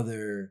with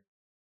other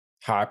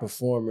high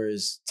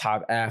performers,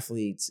 top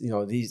athletes,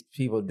 these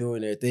people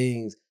doing their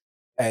things,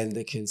 and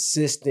the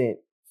consistent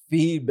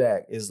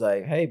feedback is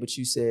like, hey, but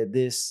you said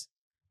this,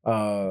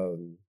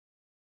 and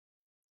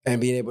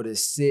being able to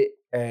sit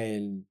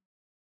and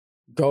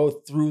go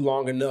through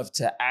long enough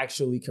to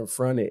actually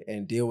confront it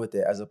and deal with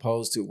it, as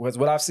opposed to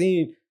what I've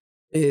seen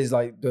is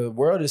like the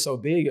world is so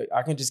big,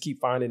 I can just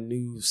keep finding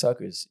new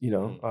suckers,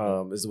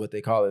 is what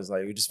they call it. It's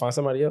like, you just find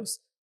somebody else.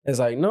 It's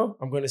like, no,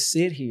 I'm going to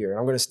sit here.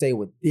 I'm going to stay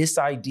with this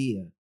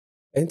idea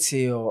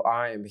until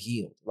I am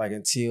healed, like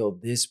until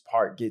this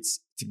part gets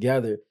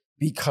together,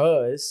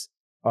 because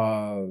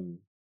I'm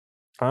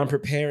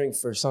preparing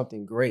for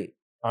something great.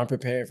 I'm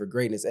preparing for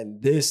greatness.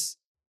 And this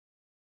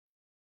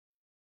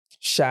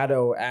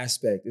shadow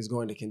aspect is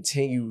going to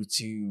continue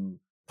to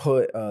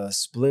put a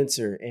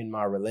splinter in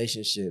my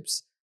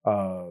relationships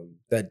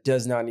that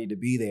does not need to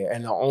be there.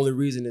 And the only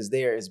reason it's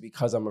there is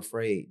because I'm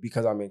afraid,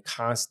 because I'm in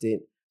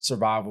constant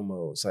survival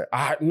mode. It's like,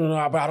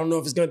 no, but I don't know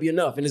if it's gonna be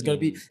enough, and it's gonna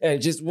be,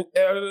 and just,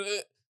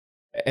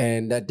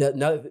 and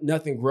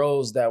nothing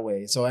grows that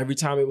way. So every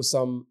time it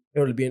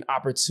would be an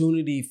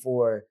opportunity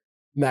for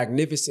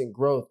magnificent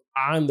growth,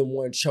 I'm the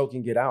one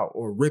choking it out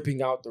or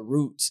ripping out the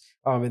roots,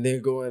 and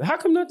then going, how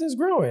come nothing's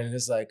growing? And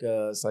it's like,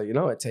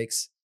 it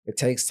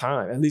takes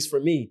time. At least for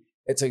me,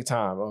 it took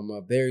time. I'm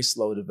a very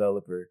slow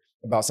developer.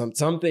 About some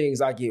things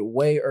I get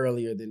way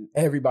earlier than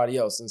everybody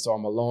else. And so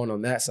I'm alone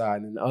on that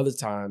side. And other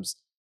times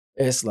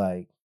it's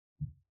like,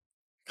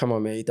 come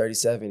on, man, you're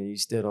 37 and you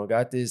still don't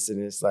got this.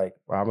 And it's like,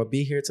 well, I'm going to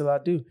be here till I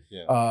do.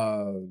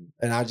 Yeah.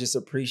 And I just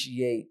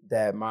appreciate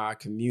that my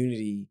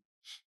community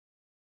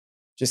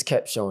just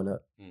kept showing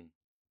up.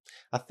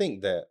 I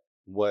think that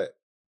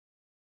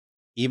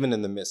even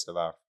in the midst of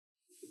our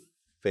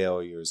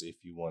failures, if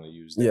you want to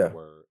use that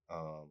word,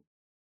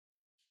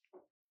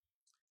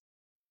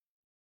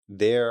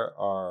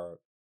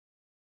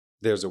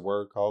 there's a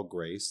word called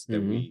grace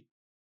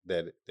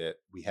that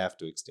we have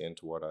to extend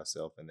toward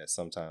ourselves, and that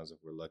sometimes, if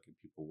we're lucky,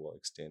 people will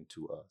extend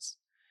to us.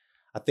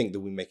 I think that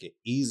we make it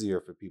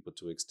easier for people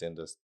to extend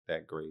us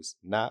that grace,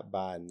 not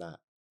by not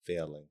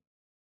failing,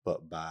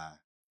 but by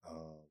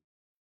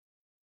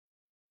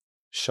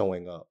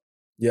showing up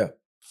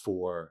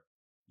for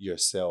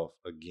yourself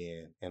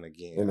again and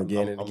again.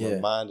 I'm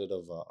reminded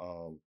of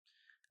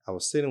I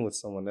was sitting with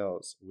someone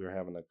else. We were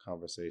having a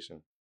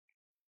conversation.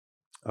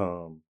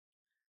 I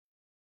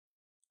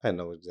didn't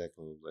know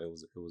exactly what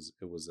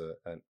it was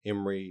an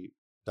Emory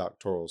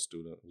doctoral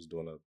student who was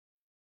doing a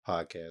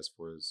podcast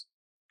for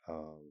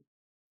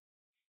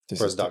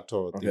his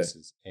doctoral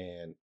thesis,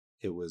 and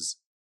he was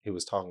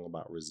talking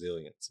about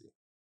resiliency,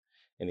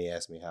 and he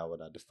asked me how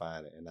would I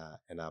define it,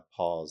 and I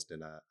paused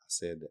and I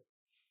said that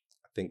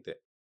I think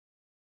that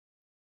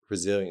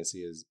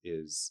resiliency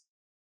is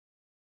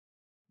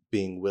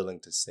being willing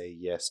to say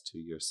yes to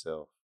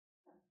yourself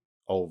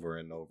over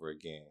and over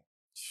again,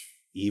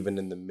 even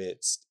in the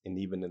midst and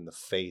even in the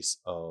face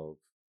of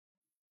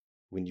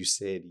when you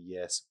said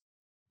yes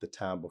the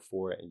time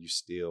before and you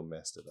still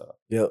messed it up.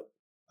 Yep.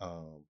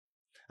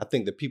 I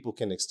think that people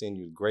can extend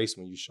you grace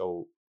when you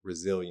show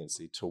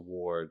resiliency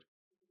toward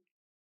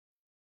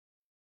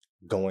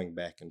going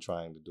back and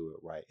trying to do it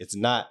right. It's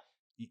not,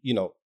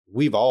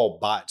 we've all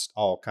botched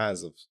all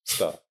kinds of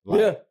stuff.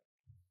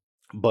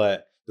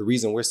 But the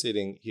reason we're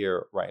sitting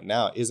here right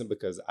now isn't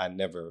because I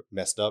never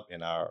messed up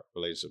in our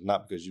relationship,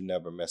 not because you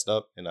never messed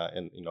up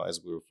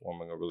as we were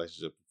forming a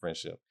relationship,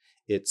 friendship.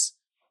 It's,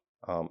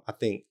 I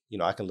think,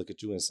 I can look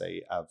at you and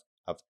say,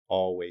 I've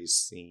always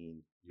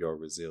seen your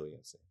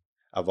resiliency.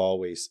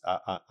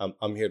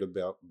 I'm here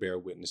to bear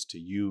witness to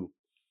you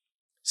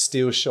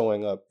still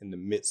showing up in the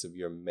midst of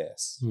your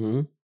mess,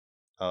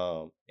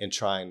 and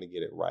trying to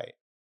get it right.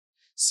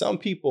 Some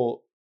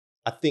people,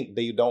 I think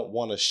they don't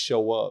want to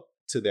show up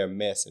to their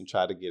mess and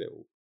try to get it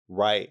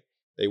right.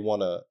 They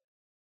want to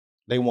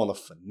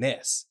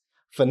finesse.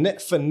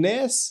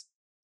 Finesse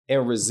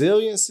and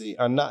resiliency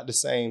are not the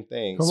same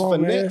things.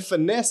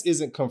 Finesse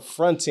isn't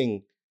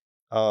confronting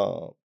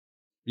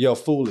your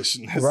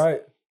foolishness.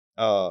 Right.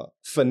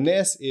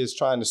 Finesse is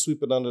trying to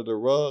sweep it under the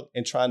rug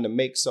and trying to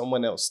make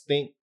someone else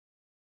think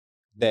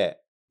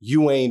that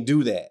you ain't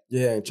do that.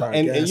 Yeah,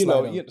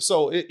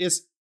 so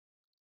it's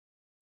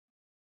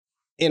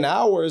in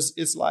ours.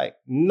 It's like,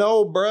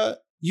 no, bruh,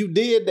 you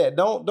did that.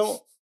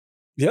 Don't.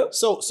 Yep.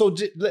 So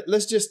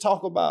let's just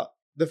talk about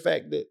the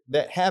fact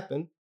that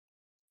happened.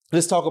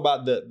 Let's talk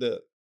about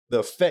the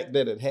effect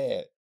that it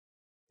had,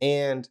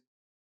 and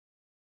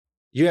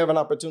you have an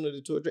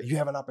opportunity to address. You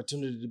have an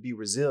opportunity to be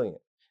resilient.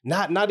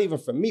 Not even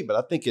for me, but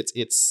I think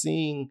it's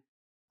seeing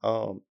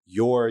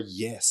your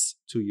yes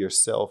to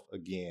yourself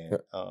again,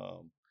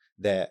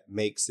 that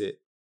makes it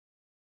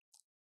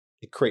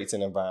creates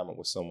an environment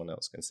where someone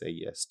else can say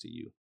yes to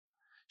you.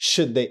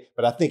 Should they?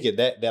 But I think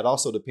that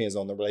also depends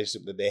on the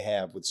relationship that they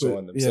have with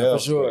showing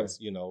themselves. Yeah, for sure.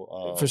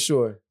 Grace, for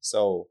sure.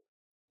 So,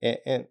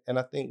 and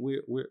I think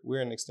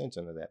we're an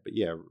extension of that. But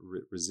yeah,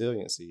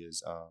 resiliency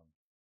is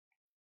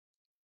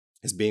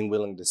being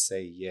willing to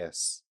say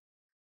yes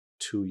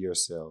to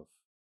yourself.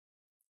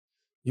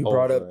 You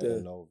brought up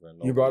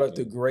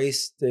the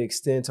grace to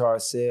extend to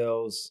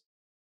ourselves.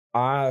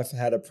 I've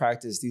had a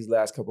practice these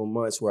last couple of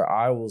months where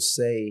I will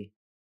say,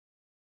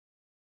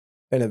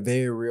 in a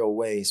very real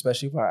way,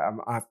 especially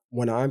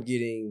when I'm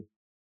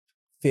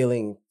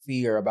feeling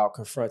fear about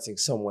confronting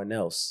someone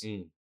else,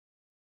 and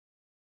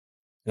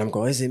I'm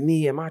going, is it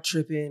me? Am I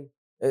tripping?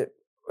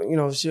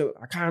 Shit,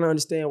 I kind of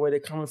understand where they're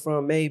coming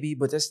from, maybe,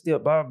 but that's still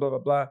blah blah blah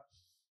blah.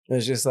 And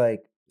it's just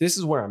like, this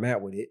is where I'm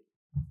at with it.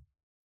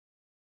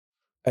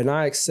 And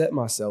I accept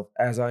myself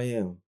as I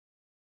am.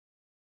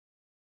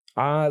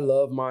 I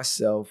love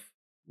myself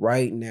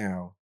right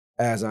now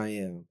as I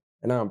am.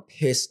 And I'm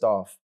pissed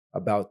off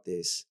about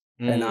this.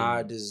 And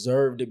I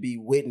deserve to be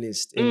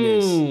witnessed in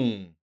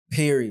this,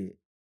 period.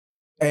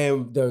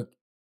 And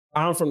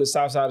I'm from the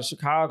south side of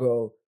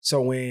Chicago.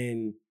 So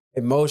when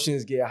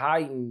emotions get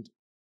heightened,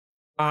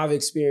 I've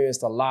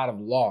experienced a lot of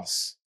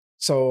loss.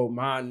 So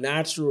my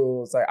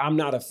natural, it's like, I'm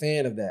not a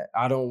fan of that.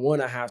 I don't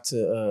want to have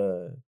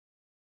to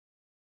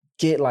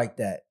get like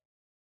that.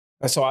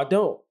 And so I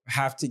don't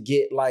have to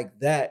get like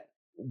that.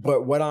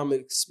 But what I'm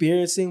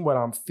experiencing, what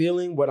I'm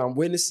feeling, what I'm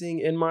witnessing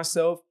in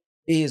myself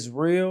is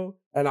real.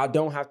 And I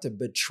don't have to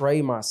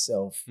betray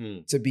myself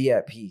to be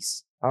at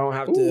peace. I don't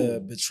have to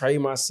betray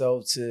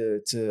myself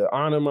to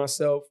honor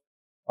myself.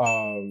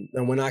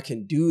 And when I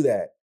can do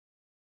that,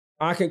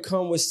 I can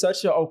come with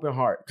such an open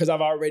heart because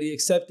I've already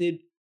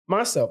accepted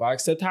myself. I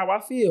accept how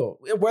I feel,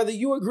 whether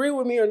you agree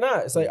with me or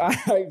not. It's like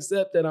I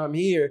accept that I'm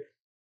here,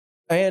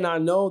 and I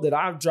know that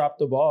I've dropped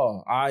the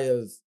ball. I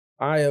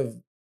have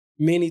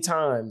many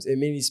times in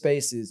many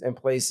spaces and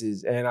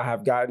places, and I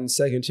have gotten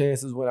second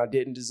chances when I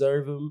didn't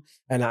deserve them,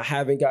 and I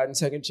haven't gotten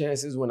second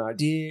chances when I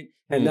did,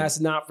 and that's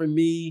not for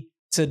me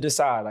to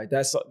decide. Like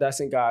that's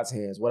in God's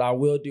hands. What I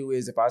will do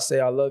is, if I say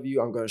I love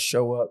you, I'm going to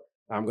show up.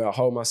 I'm going to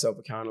hold myself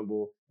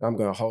accountable. I'm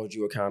going to hold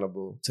you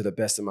accountable to the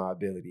best of my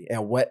ability.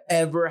 And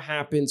whatever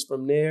happens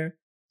from there,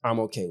 I'm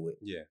okay with.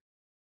 Yeah.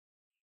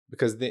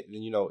 Because then,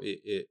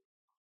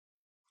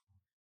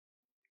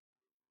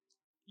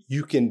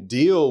 you can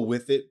deal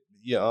with it.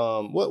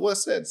 What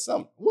was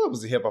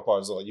the hip hop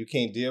artist? You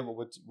can't deal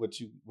with what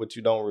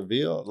you don't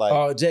reveal.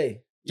 Like,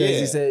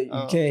 Jay-Z said,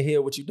 you can't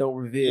hear what you don't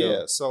reveal.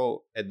 Yeah.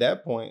 So at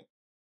that point,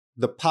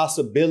 the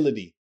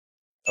possibility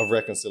of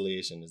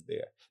reconciliation is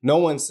there. No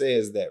one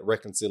says that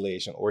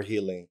reconciliation or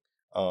healing,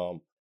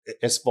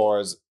 as far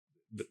as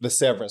the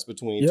severance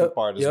between two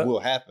parties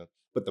will happen,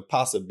 but the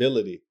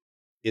possibility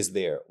is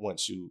there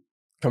once you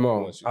come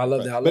on. I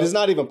love that. But it's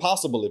not even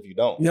possible if you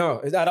don't. No,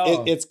 it's not at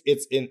all. It's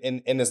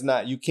it's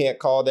not. You can't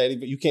call that.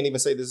 You can't even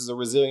say this is a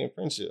resilient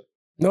friendship.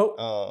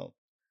 Nope.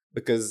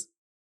 Because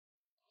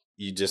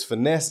you just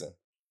finessing.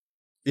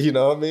 You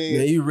know what I mean?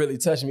 Man, you really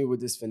touched me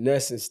with this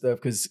finessing stuff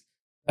because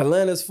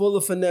Atlanta's full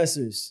of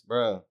finessers.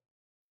 Bro.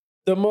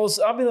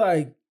 I'll be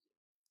like,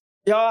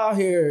 y'all out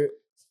here.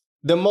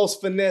 The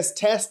most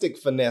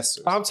finesse-tastic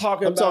finessers. I'm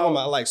talking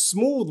about like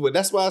smooth with.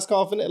 That's why it's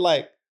called finesse.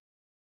 Like,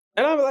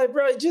 and I'm like,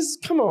 bro,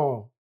 just come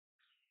on.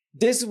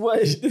 This is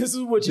what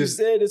you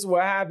said. This is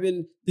what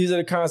happened. These are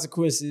the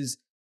consequences.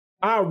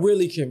 I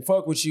really can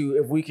fuck with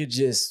you if we could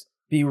just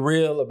be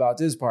real about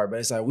this part. But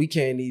it's like we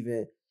can't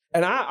even.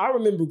 And I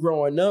remember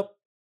growing up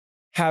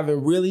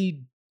having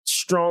really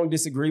strong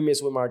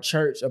disagreements with my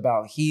church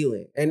about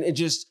healing and it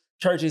just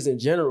churches in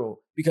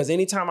general. Because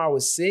anytime I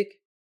was sick,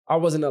 I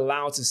wasn't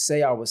allowed to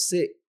say I was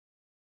sick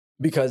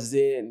because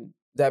then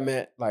that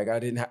meant like I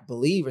didn't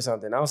believe or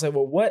something. I was like,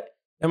 well, what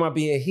am I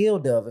being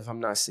healed of if I'm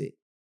not sick?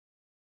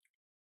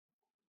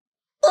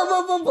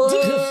 What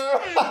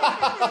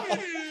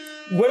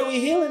are we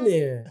healing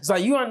there? It's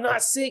like, you are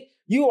not sick.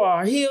 You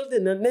are healed.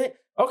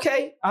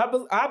 Okay,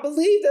 I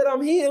believe that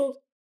I'm healed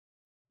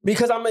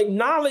because I'm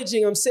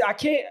acknowledging I'm sick. I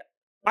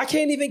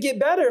can't even get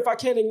better if I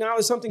can't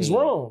acknowledge something's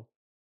wrong.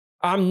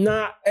 I'm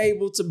not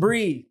able to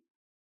breathe.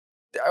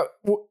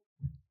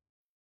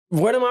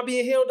 What am I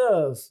being healed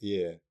of?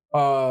 Yeah.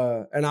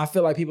 And I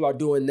feel like people are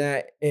doing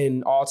that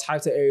in all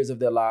types of areas of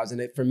their lives.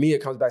 And for me,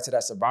 it comes back to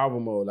that survival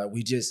mode. Like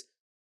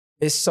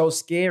it's so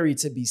scary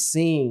to be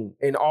seen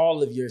in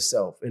all of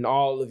yourself, in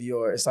all of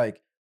it's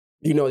like,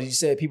 you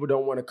said people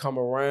don't want to come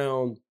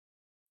around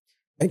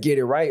and get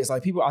it right. It's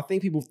like I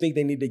think people think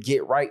they need to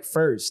get right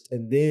first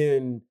and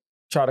then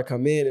try to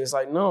come in. And it's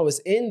like, no, it's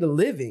in the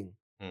living.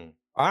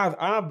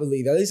 I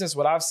believe, at least that's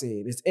what I've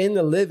seen. It's in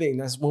the living.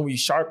 That's when we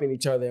sharpen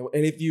each other.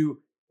 And if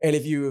you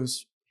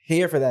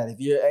here for that, if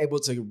you're able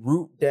to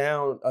root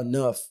down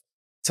enough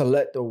to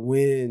let the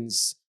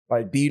winds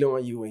like beat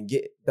on you and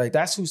get like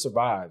that's who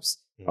survives.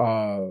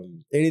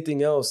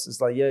 Anything else,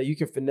 it's like, yeah, you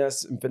can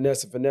finesse and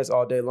finesse and finesse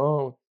all day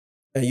long.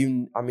 And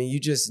you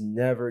just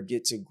never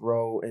get to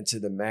grow into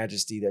the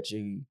majesty that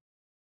you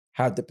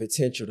have the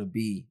potential to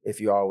be if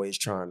you're always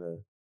trying to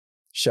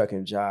shuck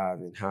and jive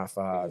and high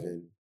five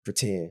and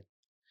pretend.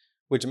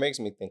 Which makes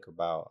me think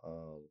about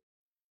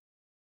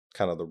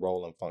kind of the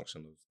role and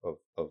function of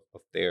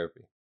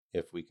therapy,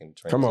 if we can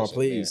transition. Come on,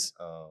 please.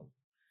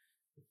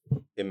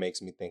 It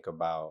makes me think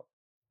about,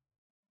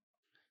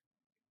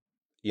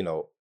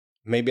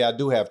 maybe I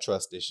do have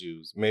trust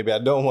issues. Maybe I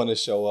don't want to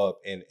show up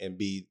and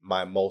be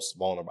my most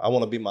vulnerable. I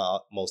want to be my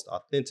most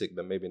authentic,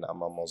 but maybe not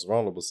my most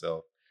vulnerable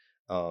self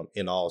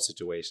in all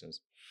situations.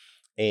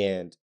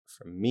 And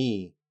for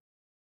me,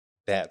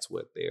 that's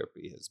what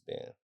therapy has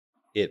been.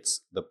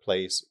 It's the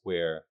place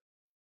where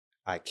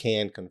I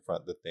can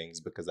confront the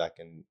things because I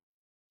can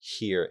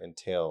hear and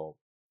tell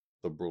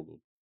the brutal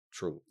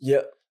truth.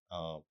 Yeah.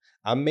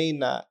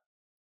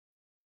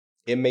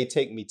 It may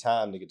take me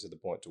time to get to the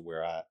point to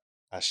where I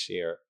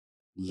share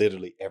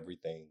literally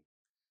everything,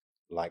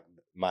 like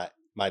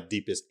my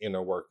deepest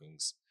inner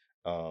workings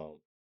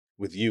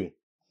with you.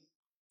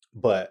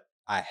 But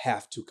I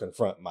have to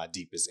confront my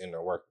deepest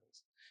inner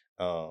workings.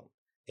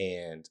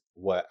 And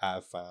what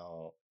I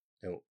found,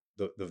 and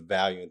the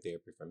value in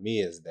therapy for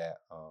me is that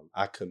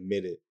I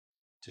committed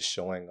to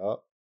showing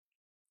up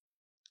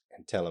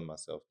and telling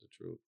myself the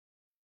truth,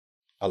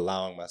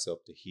 allowing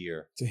myself to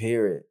hear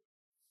it,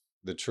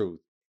 the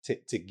truth,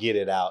 to get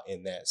it out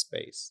in that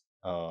space.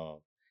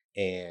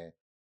 And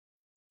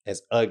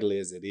as ugly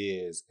as it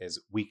is, as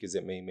weak as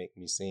it may make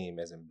me seem,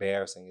 as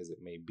embarrassing as it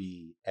may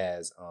be,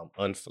 as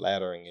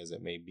unflattering as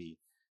it may be,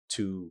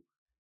 to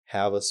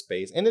have a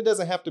space. And it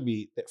doesn't have to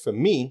be, for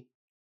me,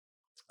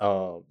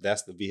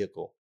 that's the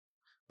vehicle.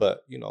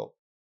 But,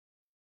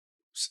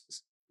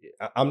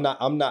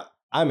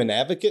 I'm an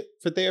advocate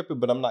for therapy,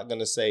 but I'm not going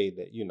to say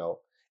that,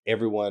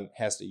 everyone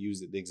has to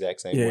use it the exact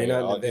same way. Yeah,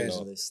 you're not an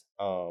evangelist.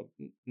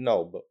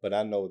 No, but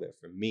I know that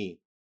for me,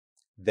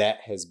 that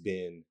has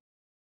been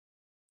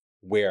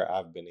where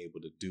I've been able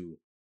to do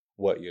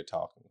what you're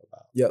talking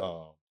about. Yep.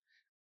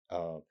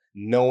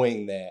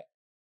 Knowing that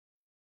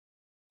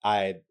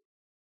that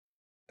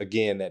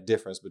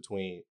difference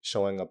between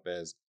showing up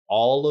as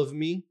all of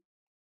me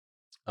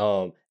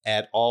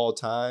at all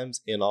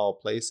times in all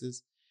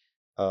places.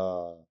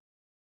 I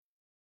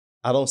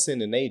don't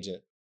send an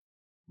agent,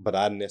 but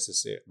I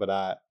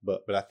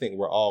think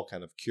we're all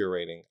kind of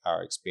curating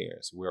our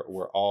experience.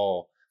 We're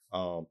all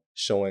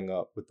showing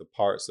up with the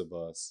parts of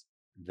us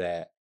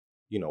that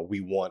we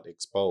want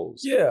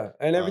exposed. Yeah,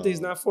 and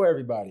everything's not for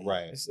everybody,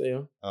 right?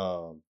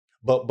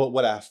 But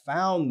what I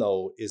found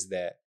though is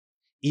that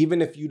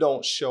even if you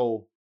don't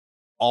show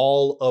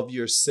all of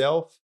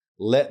yourself,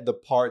 let the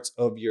parts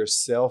of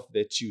yourself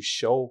that you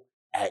show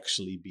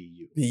actually be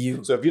you. Be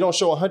you. So if you don't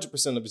show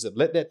 100% of yourself,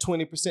 let that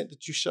 20%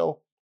 that you show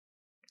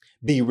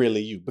be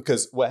really you.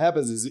 Because what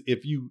happens is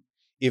if you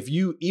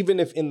even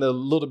if in the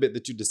little bit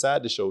that you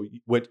decide to show,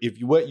 what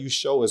you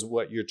show is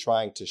what you're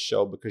trying to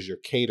show, because you're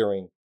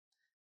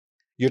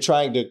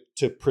trying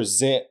to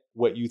present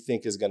what you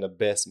think is going to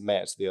best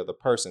match the other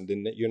person,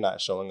 then you're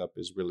not showing up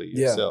as really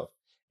yourself.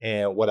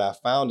 Yeah. And what I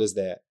found is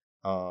that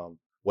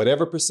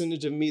whatever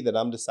percentage of me that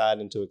I'm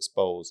deciding to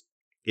expose,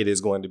 it is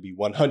going to be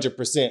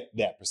 100%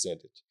 that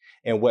percentage.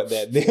 And what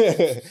that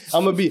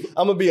I'm gonna be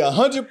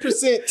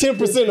 100%,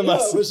 10% of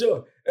myself. For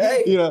sure.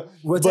 Hey,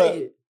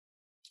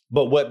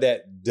 but what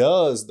that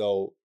does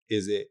though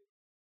is it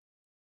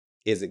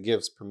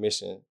gives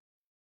permission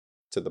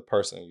to the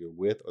person you're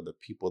with or the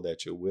people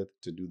that you're with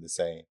to do the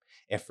same.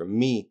 And for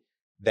me,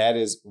 that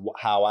is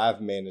how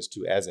I've managed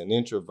to, as an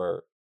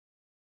introvert,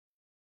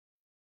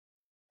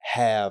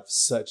 have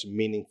such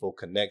meaningful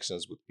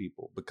connections with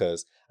people,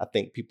 because I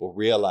think people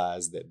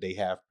realize that they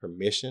have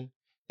permission.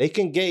 They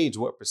can gauge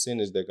what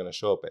percentage they're going to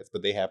show up as,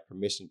 but they have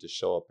permission to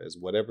show up as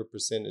whatever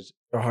percentage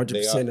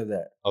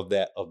 100% of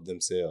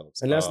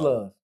themselves. And that's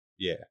love.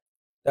 Yeah.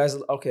 That's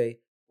okay.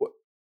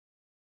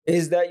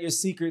 Is that your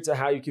secret to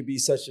how you could be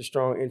such a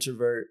strong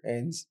introvert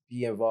and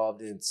be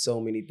involved in so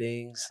many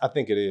things? I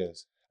think it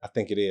is. I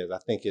think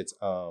it's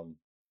I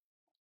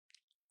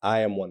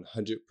am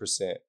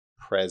 100%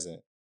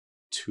 present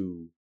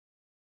to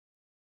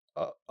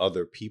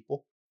other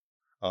people,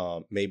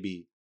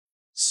 maybe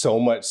so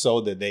much so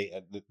that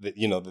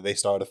they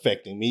start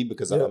affecting me,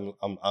 because I'm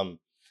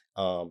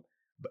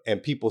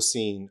and people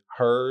seen,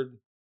 heard,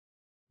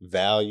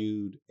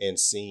 valued, and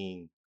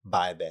seen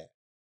by that,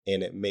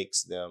 and it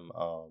makes them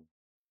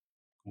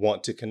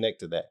want to connect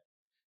to that.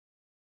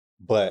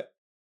 But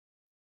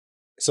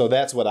so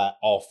that's what I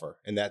offer,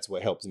 and that's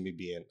what helps me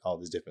be in all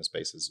these different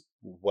spaces.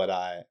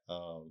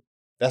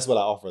 That's what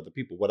I offer other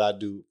people. What I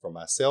do for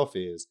myself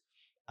is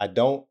I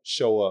don't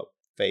show up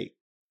fake.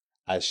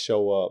 I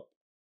show up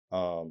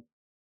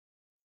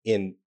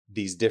in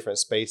these different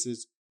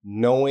spaces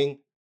knowing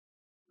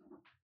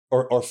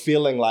or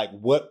feeling like,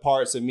 what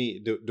parts of me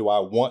do I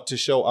want to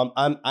show?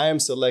 I am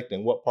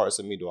selecting what parts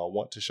of me do I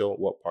want to show,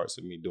 what parts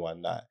of me do I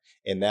not.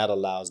 And that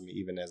allows me,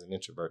 even as an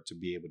introvert, to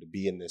be able to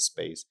be in this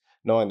space,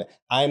 knowing that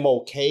I'm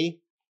okay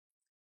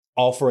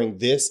offering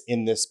this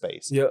in this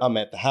space. Yep. I'm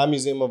at the High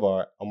Museum of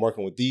Art. I'm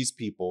working with these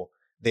people.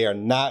 They are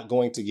not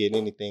going to get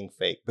anything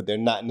fake, but they're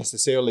not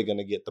necessarily going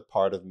to get the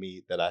part of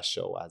me that I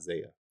show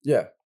Isaiah.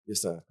 Yeah.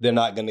 Yes, sir. They're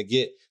not going to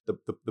get the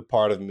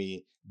part of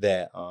me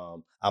that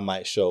I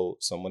might show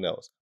someone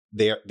else.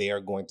 They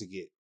are going to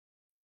get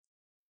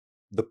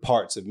the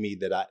parts of me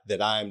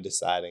that I'm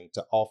deciding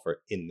to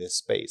offer in this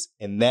space,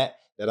 and that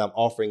I'm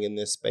offering in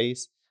this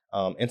space.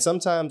 And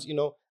sometimes,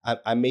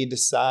 I may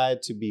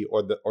decide to be,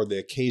 or the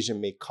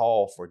occasion may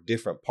call for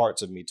different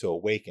parts of me to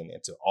awaken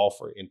and to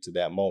offer into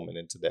that moment,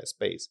 into that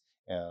space.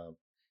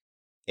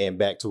 And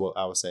back to what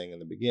I was saying in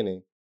the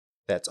beginning,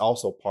 that's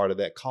also part of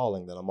that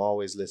calling that I'm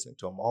always listening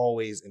to. I'm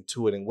always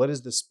intuiting, what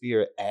is the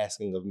Spirit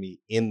asking of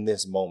me in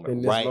this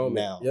moment,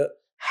 now? Yep.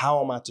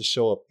 How am I to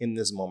show up in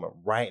this moment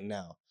right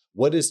now?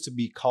 What is to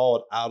be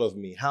called out of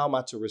me? How am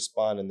I to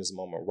respond in this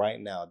moment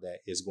right now that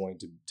is going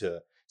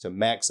to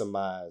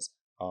maximize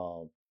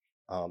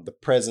the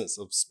presence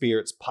of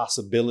Spirit's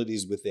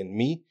possibilities within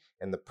me,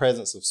 and the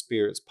presence of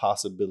Spirit's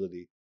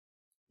possibility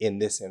in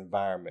this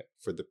environment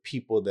for the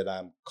people that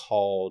I'm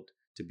called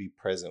to be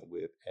present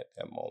with at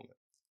that moment.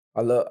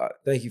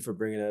 Thank you for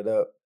bringing that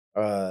up.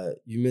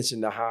 You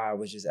mentioned the High. I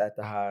was just at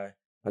the High.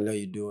 I know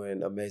you're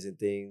doing amazing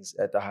things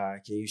at the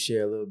High. Can you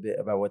share a little bit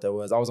about what that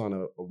was? I was on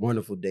a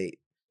wonderful date.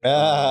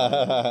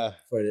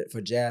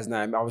 for jazz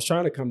night. I was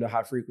trying to come to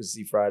High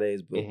Frequency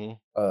Fridays, but it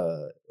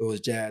was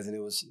jazz and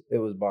it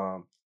was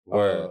bomb.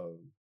 But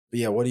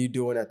yeah, what are you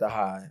doing at the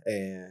High,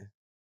 and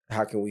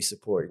how can we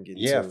support and get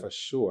into it? For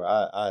sure.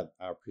 I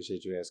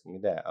appreciate you asking me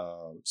that.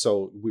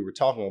 So we were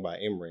talking about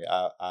Emory.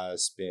 I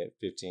spent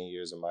 15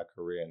 years of my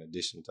career, in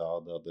addition to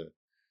all the other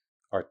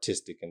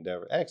artistic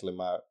endeavors. Actually,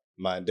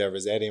 my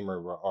endeavors at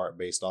Emory were art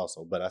based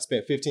also, but I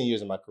spent 15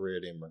 years of my career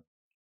at Emory.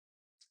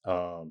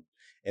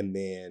 And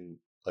then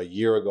a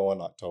year ago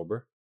in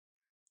October,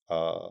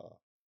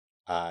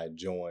 I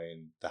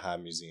joined the High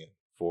Museum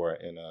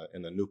in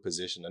a new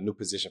position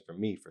for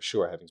me, for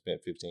sure. Having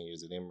spent 15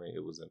 years at Emory,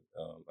 it was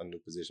a new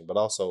position, but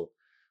also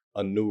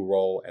a new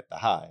role at the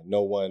High.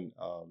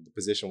 The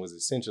position was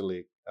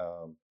essentially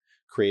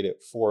created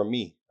for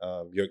me.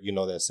 You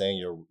know that saying,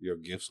 your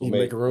gifts will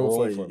make room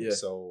for you. Yeah.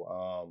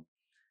 So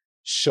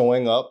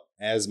showing up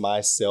as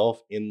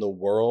myself in the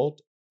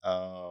world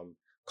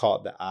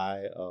caught the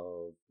eye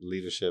of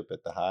leadership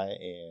at the High,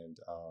 and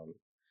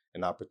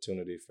an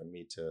opportunity for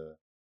me to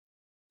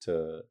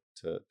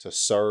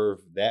serve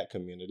that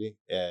community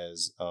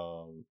as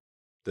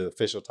the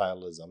official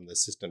title is I'm the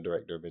Assistant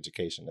Director of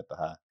Education at the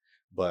High.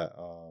 But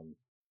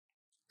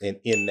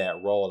in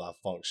that role, I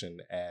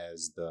function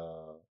as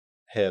the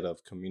head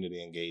of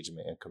community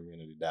engagement and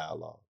community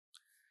dialogue.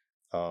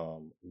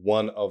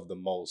 One of the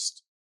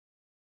most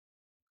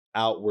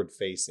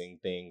outward-facing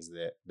things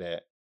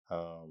that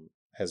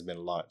has been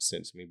launched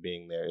since me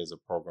being there is a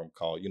program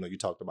called, you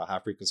talked about High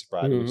Frequency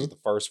Friday, which is the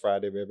first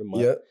Friday of every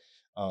month. Yep.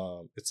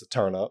 It's a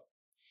turn up.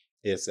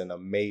 It's an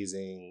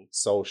amazing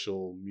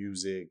social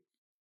music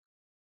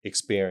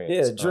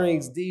experience. Yeah,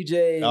 drinks,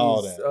 DJs,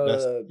 all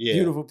that.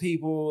 Beautiful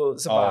people.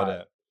 It's all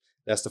that.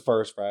 That's the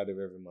first Friday of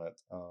every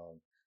month.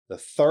 The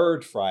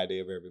third Friday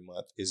of every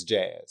month is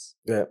jazz.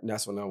 Yeah,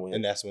 that's when I went.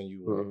 And that's when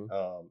you went.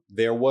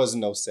 There was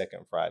no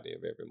second Friday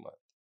of every month.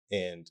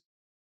 And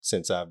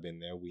since I've been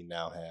there, we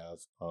now have,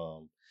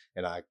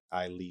 and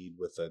I lead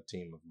with a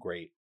team of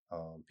great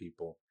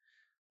people,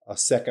 a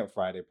second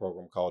Friday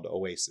program called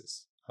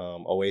Oasis.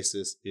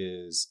 Oasis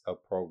is a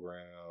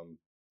program,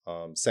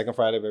 second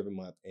Friday of every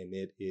month, and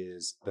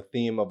the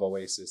theme of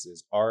Oasis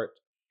is art,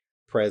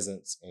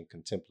 presence, and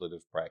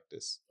contemplative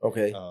practice.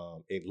 Okay.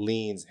 It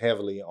leans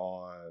heavily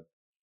on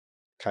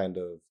kind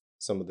of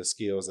some of the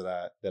skills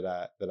that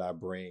I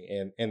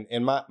bring,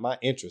 and my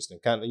interest,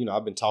 and kind of,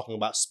 I've been talking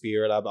about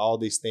spirit, all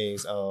these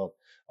things.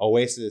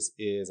 Oasis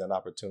is an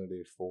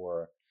opportunity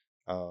for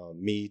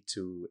me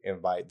to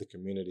invite the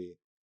community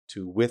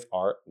with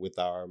art, with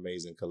our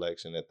amazing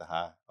collection at the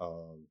High,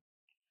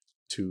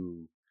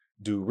 to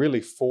do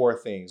really 4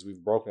 things.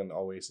 We've broken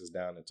Oasis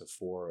down into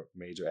 4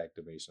 major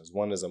activations.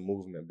 One is a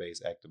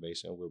movement-based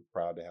activation. We're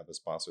proud to have a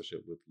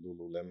sponsorship with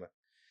Lululemon.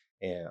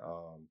 And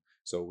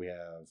so we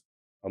have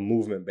a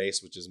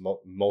movement-based, which is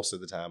most of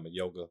the time a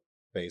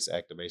yoga-based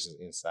activation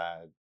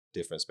inside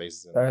different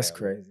spaces. That's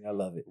crazy. I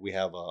love it. We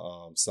have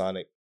a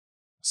sonic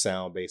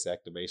sound-based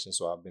activation.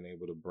 So I've been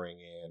able to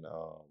bring in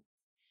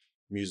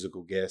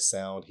musical guests,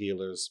 sound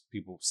healers,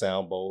 people,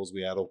 sound bowls.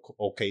 We had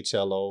OK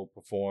Cello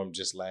perform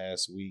just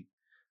last week.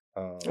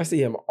 I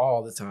see him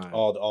all the time.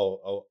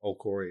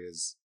 Corey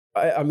is.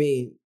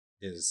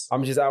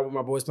 I'm just out with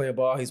my boys playing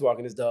ball. He's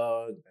walking his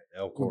dog.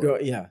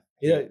 Yeah,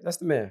 that's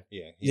the man.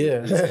 Yeah,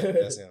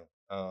 that's him.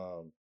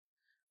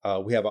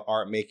 We have an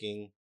art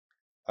making.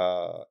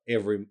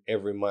 Every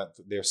month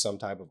there's some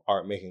type of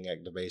art making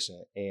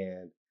activation,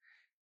 and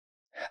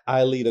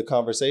I lead a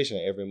conversation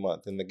every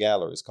month in the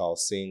gallery. It's called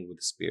Sing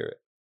with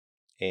Spirit.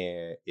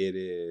 And it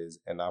is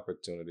an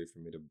opportunity for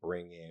me to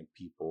bring in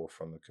people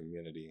from the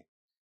community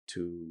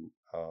to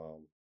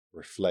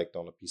reflect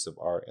on a piece of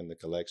art in the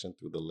collection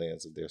through the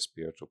lens of their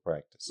spiritual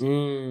practice.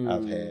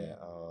 I've had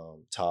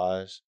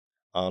Taj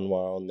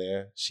Anwar on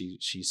there. She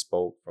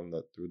spoke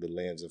through the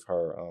lens of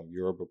her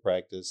Yoruba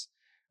practice.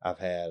 I've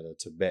had a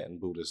Tibetan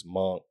Buddhist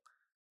monk.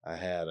 I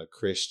had a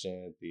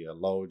Christian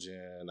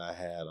theologian. I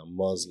had a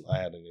Muslim. I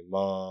had an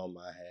imam.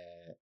 I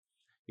had,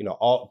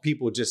 all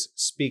people just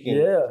speaking.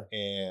 Yeah.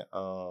 And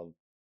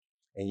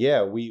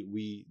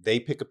they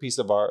pick a piece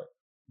of art.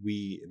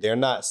 They're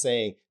not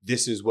saying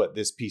this is what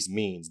this piece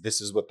means. This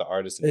is what the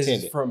artist intended.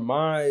 This is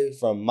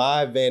from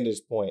my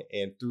vantage point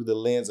and through the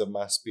lens of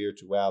my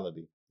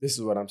spirituality. This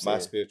is what I'm saying. My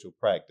spiritual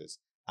practice.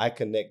 I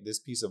connect this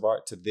piece of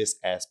art to this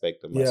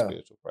aspect of my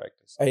spiritual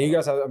practice. And you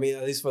guys have, at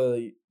least for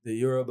the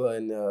Yoruba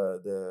and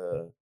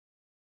the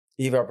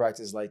Eva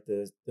practice, like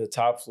the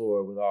top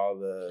floor with all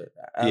the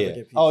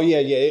African people. Oh yeah.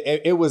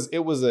 It was a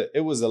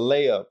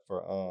layup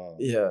for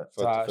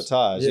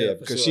Taj.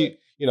 Because she,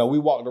 we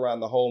walked around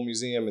the whole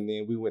museum, and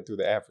then we went through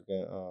the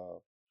African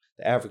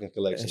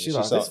collection. And she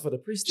saw this for the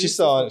priest. She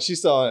saw an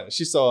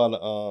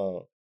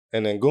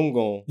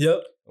Ngungun.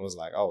 Yep. And was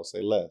like, oh,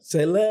 say less.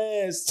 Say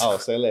less. Oh,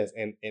 say less.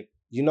 And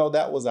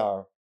that was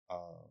our.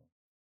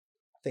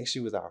 I think she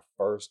was our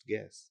first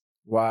guest.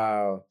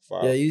 Wow. For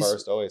our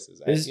first Oasis.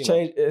 It's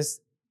changed.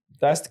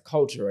 That's the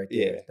culture right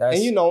there. Yeah.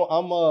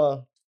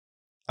 And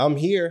I'm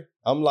here.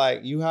 I'm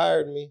like, you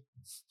hired me.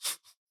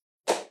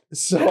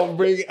 So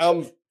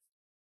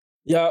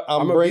Yeah,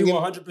 I'm gonna be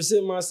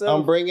 100% myself.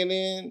 I'm bringing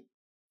in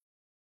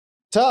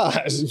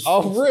Taj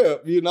off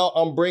rip. You know,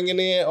 I'm bringing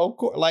in, of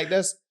course, like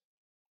that's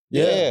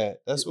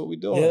that's what we're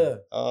doing. Yeah.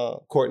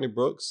 Courtney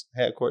Brooks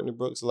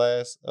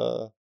last.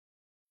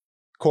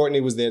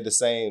 Courtney was there the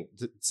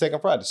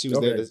second Friday. She was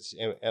there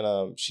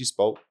and she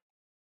spoke.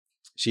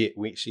 She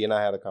and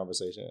I had a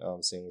conversation.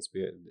 Singing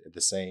Spirit,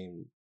 the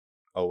same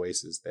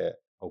Oasis that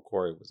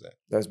O'Corey was at.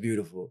 That's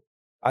beautiful.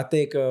 I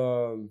think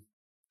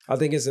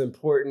it's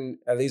important,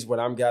 at least what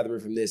I'm gathering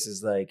from this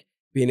is like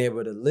being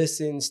able to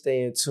listen,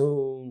 stay in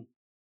tune,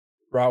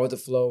 ride with the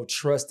flow,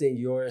 trusting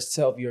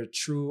yourself, your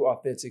true,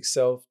 authentic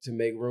self to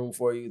make room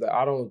for you. Like,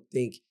 I don't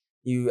think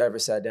you ever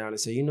sat down and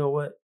said, you know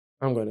what?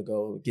 I'm going to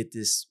go get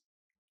this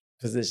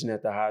position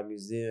at the High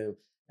Museum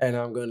and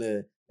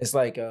it's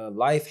like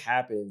life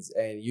happens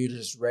and you're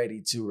just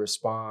ready to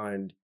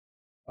respond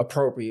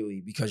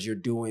appropriately because you're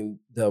doing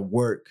the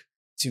work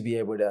to be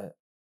able to,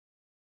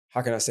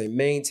 how can I say,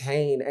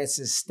 maintain and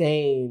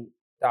sustain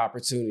the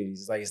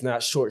opportunities. Like, it's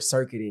not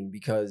short-circuiting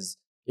because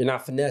you're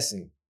not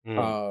finessing.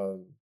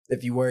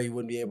 If you were, you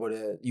wouldn't be able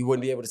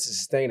to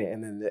sustain it.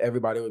 And then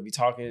everybody would be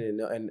talking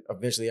and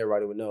eventually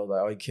everybody would know,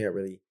 like, oh, you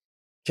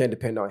can't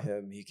depend on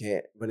him. He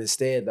can't. But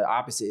instead, the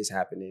opposite is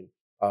happening.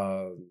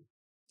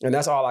 And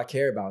that's all I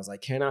care about is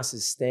like, can I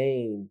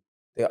sustain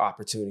the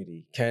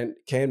opportunity? Can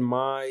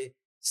my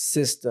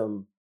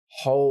system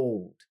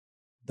hold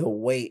the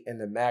weight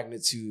and the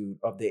magnitude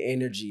of the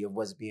energy of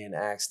what's being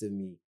asked of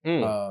me?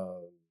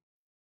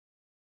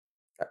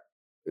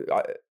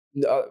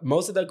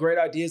 Most of the great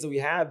ideas that we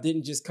have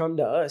didn't just come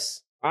to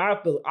us. I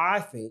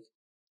think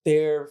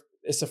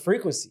it's a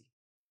frequency.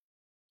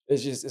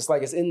 It's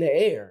like it's in the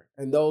air,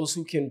 and those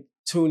who can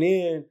tune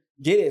in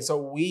get it.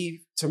 So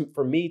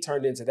for me,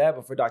 turned into that,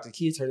 but for Dr.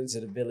 Key, it turned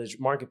into the Village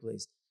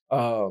Marketplace.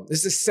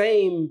 It's the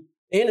same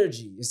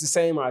energy. It's the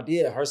same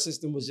idea. Her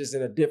system was just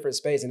in a different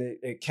space, and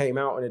it came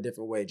out in a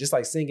different way, just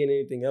like singing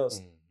anything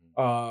else.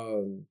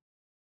 And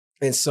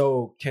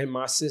so, can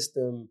my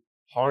system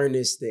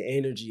harness the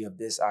energy of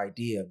this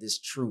idea, of this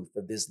truth,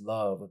 of this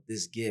love, of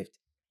this gift?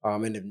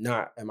 And if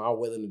not, am I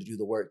willing to do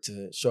the work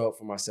to show up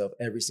for myself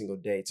every single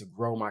day, to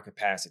grow my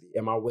capacity?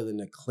 Am I willing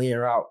to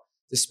clear out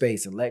the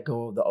space and let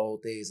go of the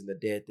old things and the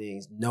dead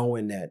things,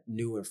 knowing that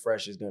new and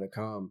fresh is going to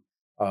come?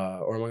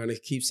 Or am I going to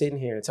keep sitting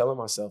here and telling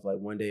myself, like,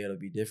 one day it'll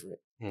be different,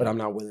 but I'm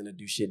not willing to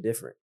do shit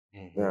different?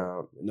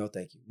 No,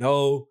 thank you.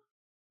 No,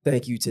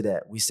 thank you to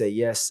that. We say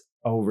yes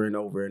over and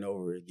over and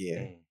over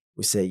again.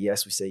 We say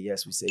yes, we say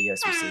yes, we say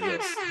yes, we say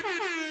yes.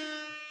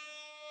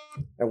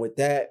 And with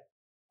that,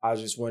 I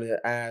just want to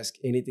ask,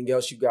 anything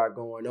else you got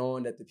going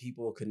on that the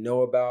people could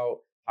know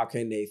about? How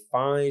can they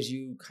find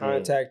you,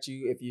 contact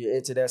you if you're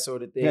into that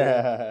sort of thing?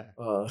 I'd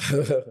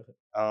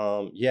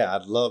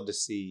love to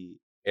see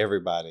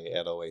everybody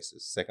at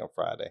Oasis second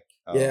Friday.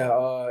 In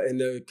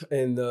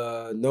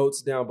the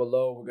notes down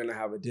below, we're gonna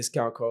have a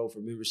discount code for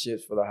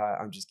memberships for the High.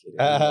 I'm just kidding.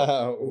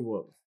 We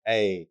will.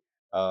 Hey,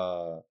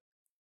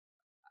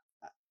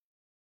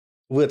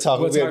 we'll talk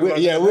about that.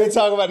 Yeah, we'll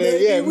talk about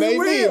that. Yeah, maybe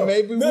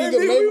we might.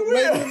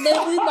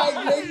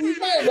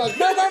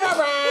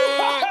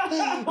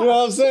 You know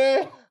what I'm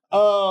saying?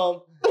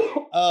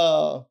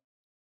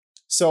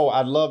 So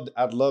I'd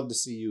love to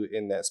see you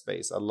in that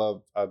space.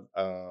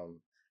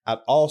 I'd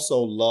also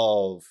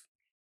love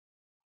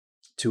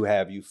to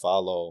have you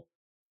follow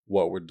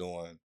what we're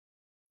doing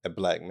at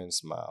Black Men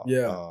Smile. What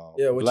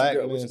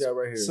you got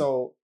right here?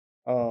 So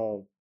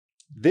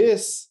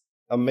this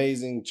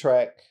amazing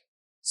track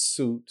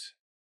suit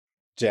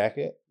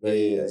jacket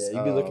is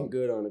you be looking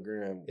good on the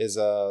gram. Is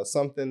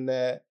something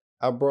that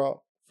I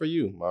brought for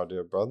you, my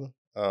dear brother.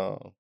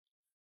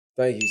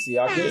 Thank you. See,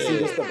 I can see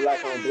this the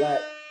black on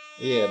black.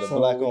 Yeah, the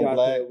black on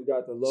black. We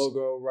got the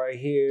logo right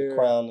here. The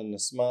crown and the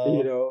smile.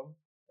 You know,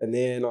 and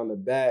then on the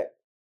back,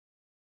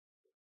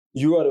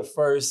 you are the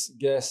first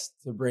guest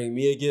to bring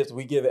me a gift.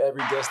 We give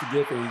every guest a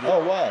gift. And you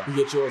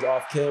get yours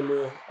off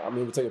camera. I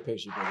mean, we'll take a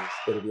picture, but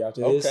it'll be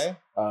after this. Okay.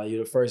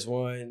 You're the first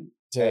one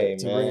to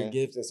bring a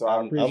gift, and so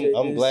I appreciate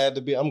I'm glad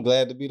to be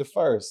the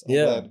first. I'm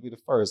glad to be the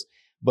first.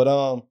 But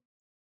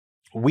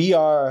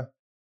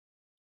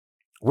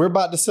we're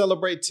about to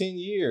celebrate 10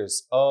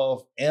 years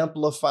of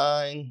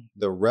amplifying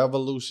the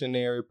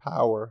revolutionary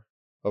power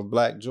of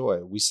Black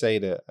joy. We say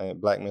that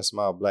Black Men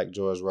Smile, Black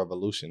joy is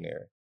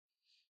revolutionary.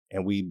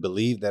 And we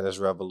believe that it's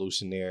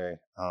revolutionary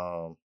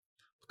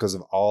because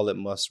of all it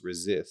must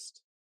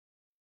resist,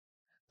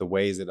 the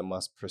ways that it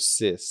must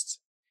persist,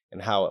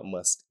 and how it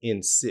must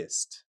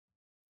insist.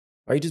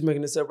 Are you just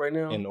making this up right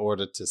now? In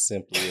order to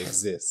simply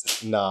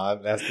exist. Nah,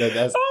 that's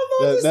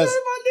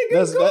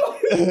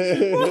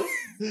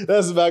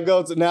about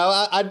go to. Now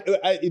I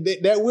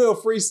that will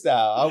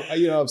freestyle.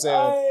 You know what I'm saying?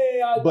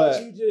 I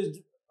thought you just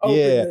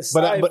opened the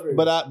cipher.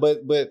 But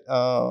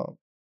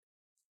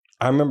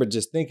I remember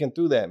just thinking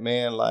through that,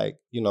 man. Like,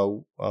 you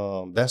know,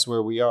 that's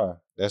where we are.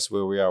 That's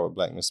where we are with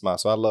Black Men Smile.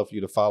 So I'd love for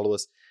you to follow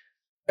us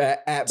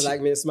at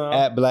Black Men Smile.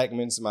 At Black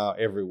Men Smile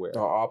everywhere.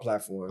 On all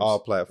platforms. All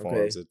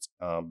platforms. Okay. It's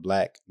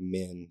Black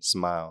Men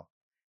Smile.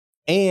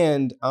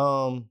 And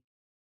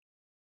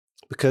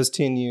because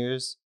 10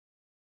 years,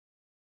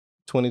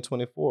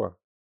 2024,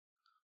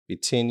 be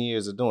 10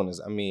 years of doing this.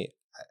 I mean,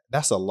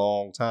 that's a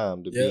long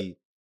time to be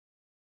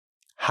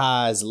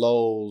highs,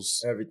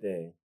 lows.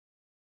 Everything.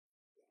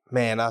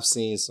 Man, I've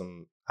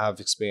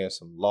experienced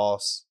some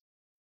loss.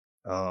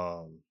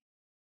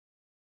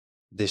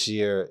 This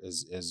year,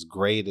 as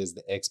great as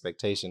the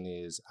expectation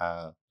is,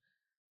 I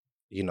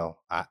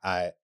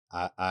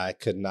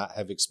could not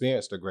have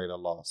experienced a greater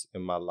loss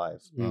in my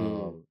life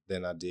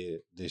than I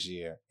did this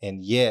year.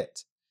 And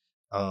yet,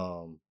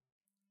 God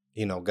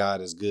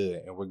is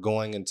good. And we're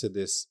going into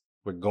this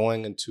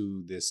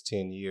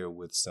 10 year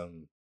with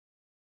some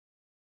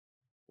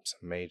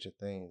major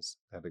things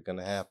that are going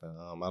to happen.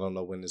 I don't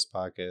know when this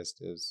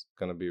podcast is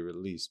going to be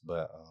released,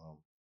 but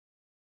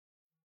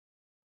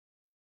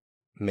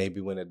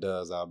maybe when it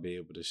does, I'll be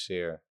able to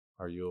share,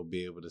 or you'll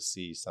be able to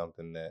see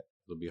something that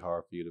will be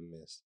hard for you to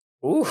miss.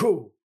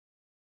 Ooh.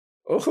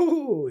 Yeah.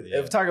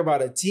 If we're talking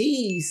about a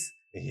tease,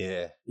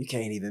 you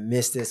can't even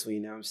miss this one,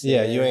 you know what I'm saying?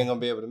 Yeah, you ain't going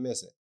to be able to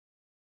miss it.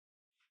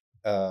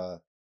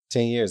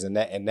 10 years, and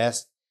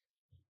that's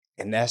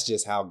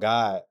just how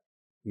God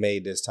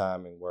made this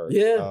timing work.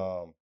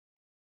 Yeah.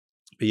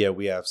 But yeah,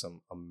 we have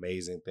some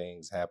amazing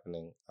things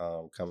happening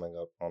coming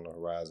up on the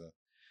horizon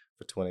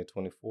for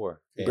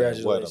 2024.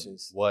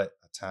 Congratulations. And what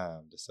a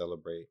time to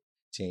celebrate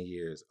 10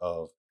 years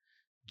of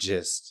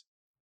just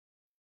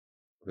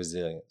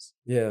resilience.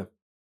 Yeah.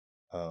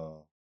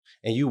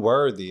 And you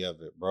worthy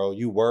of it, bro.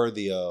 You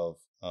worthy of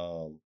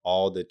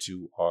all that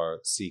you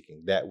are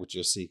seeking. That which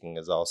you're seeking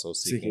is also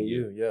seeking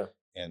you. Yeah.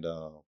 And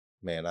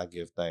man, I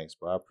give thanks,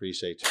 bro. I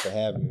appreciate you for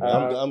having me.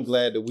 I'm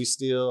glad that we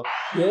still,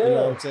 you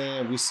know what I'm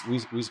saying?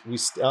 We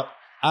still,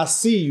 I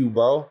see you,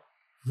 bro.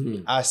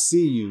 I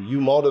see you.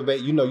 You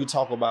motivate. You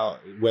talk about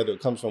whether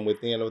it comes from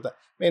within or without.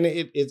 Man,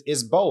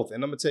 it's both.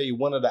 And I'm gonna tell you,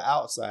 one of the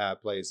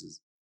outside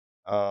places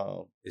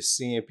is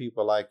seeing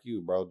people like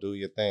you, bro. Do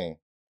your thing.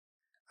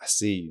 I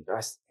see you,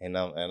 and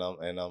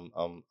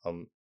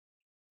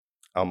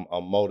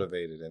I'm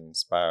motivated and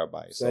inspired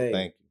by you. So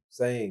thank you.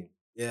 Same.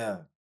 Yeah.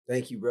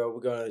 Thank you, bro.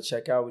 We're gonna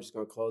check out. We're just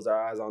gonna close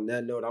our eyes on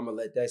that note. I'm gonna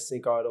let that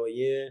sink all the way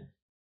in.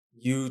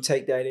 You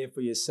take that in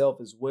for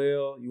yourself as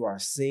well. You are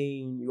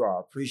seen. You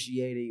are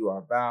appreciated. You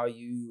are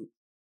valued.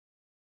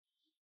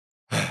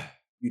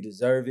 You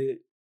deserve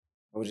it.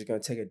 I'm just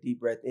gonna take a deep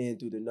breath in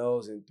through the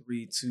nose in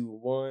 3, 2,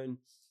 1.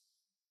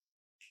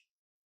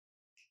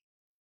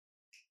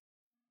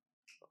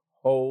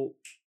 Hold.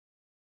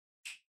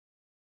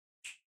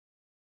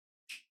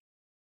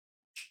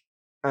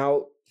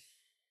 Out.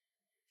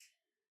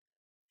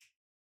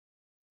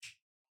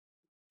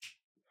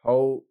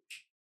 Hold.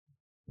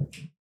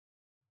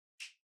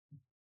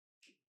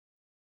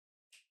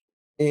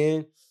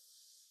 In.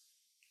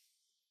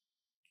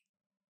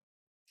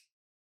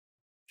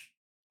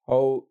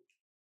 Hold.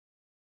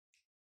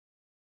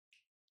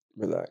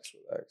 Relax,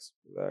 relax,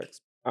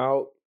 relax.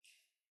 Out.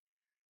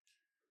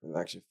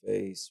 Relax your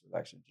face.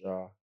 Relax your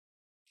jaw.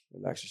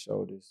 Relax your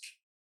shoulders.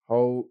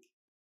 Hold.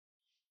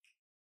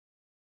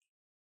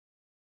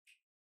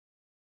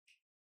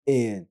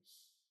 In.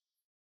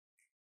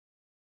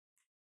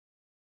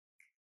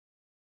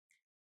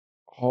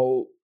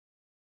 Hold.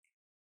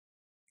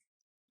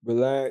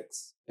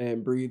 Relax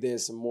and breathe in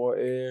some more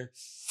air.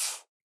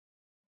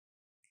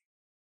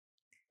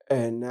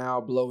 And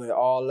now blow it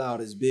all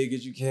out as big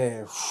as you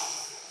can.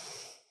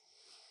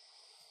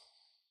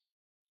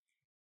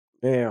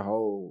 And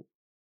hold.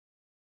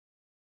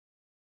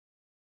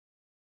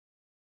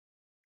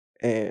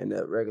 And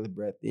that regular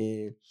breath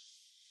in.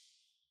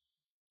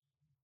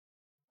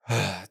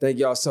 Thank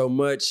y'all so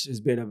much. It's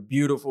been a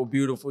beautiful,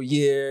 beautiful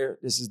year.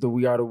 This is the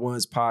We Are The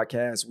Ones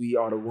podcast. We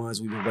are the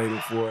ones we've been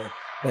waiting for.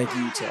 Thank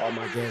you to all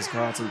my guests.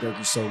 Carlton, thank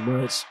you so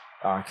much.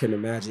 I couldn't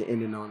imagine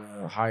ending on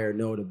a higher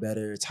note, a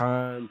better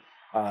time.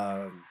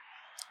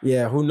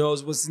 Who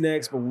knows what's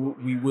next, but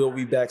we will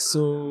be back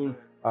soon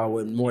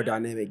with more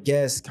dynamic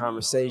guests,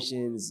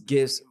 conversations,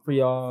 gifts for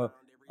y'all.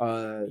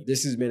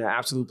 This has been an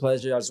absolute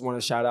pleasure. I just want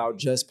to shout out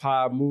Just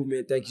Pod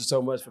Movement. Thank you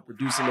so much for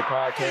producing the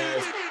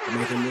podcast, for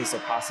making this a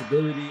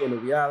possibility and a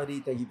reality.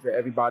 Thank you for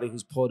everybody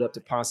who's pulled up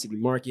to Ponce City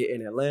Market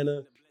in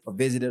Atlanta or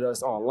visited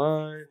us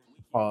online.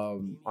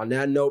 On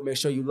that note, make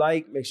sure you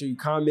like, make sure you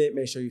comment,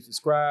 make sure you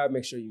subscribe,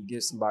 make sure you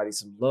give somebody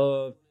some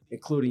love,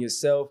 including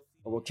yourself.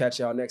 And we'll catch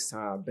y'all next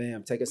time.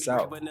 Bam, take us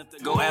out.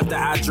 Go after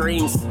our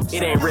dreams.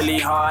 It ain't really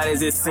hard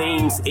as it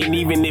seems. And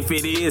even if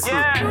it is,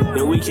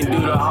 then we can do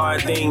the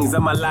hard things.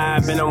 I'm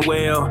alive and I'm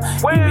well.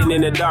 Even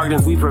in the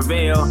darkness, we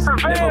prevail.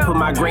 Never put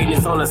my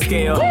greatness on a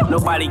scale.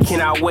 Nobody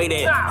can outweigh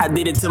that. I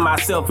did it to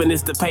myself and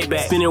it's the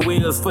payback. Spinning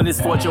wheels for this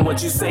fortune.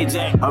 What you say,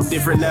 Jack? I'm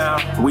different now.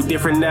 We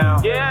different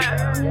now.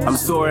 I'm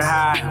soaring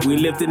high. We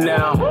lifted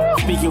now.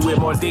 Speaking with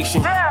more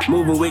diction.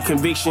 Moving with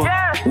conviction.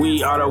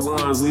 We are the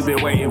ones we've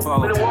been waiting for.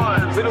 We are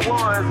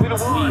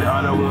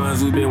the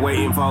ones we've been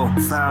waiting for.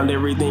 Found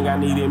everything I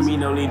needed, me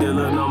no need to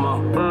look no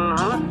more.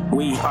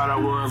 We are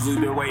the ones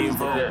we've been waiting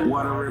for.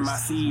 Watering my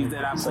seeds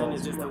that I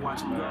planted just to watch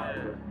them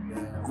grow.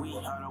 We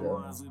are the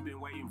ones we've been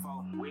waiting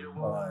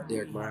for.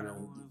 Derek Minor,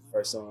 the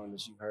first song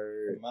that you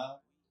heard.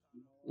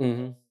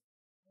 Mm-hmm.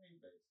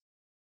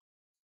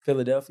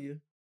 Philadelphia.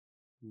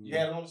 You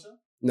had him on the show?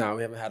 No,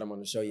 we haven't had him on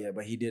the show yet,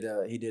 but he did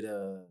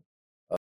a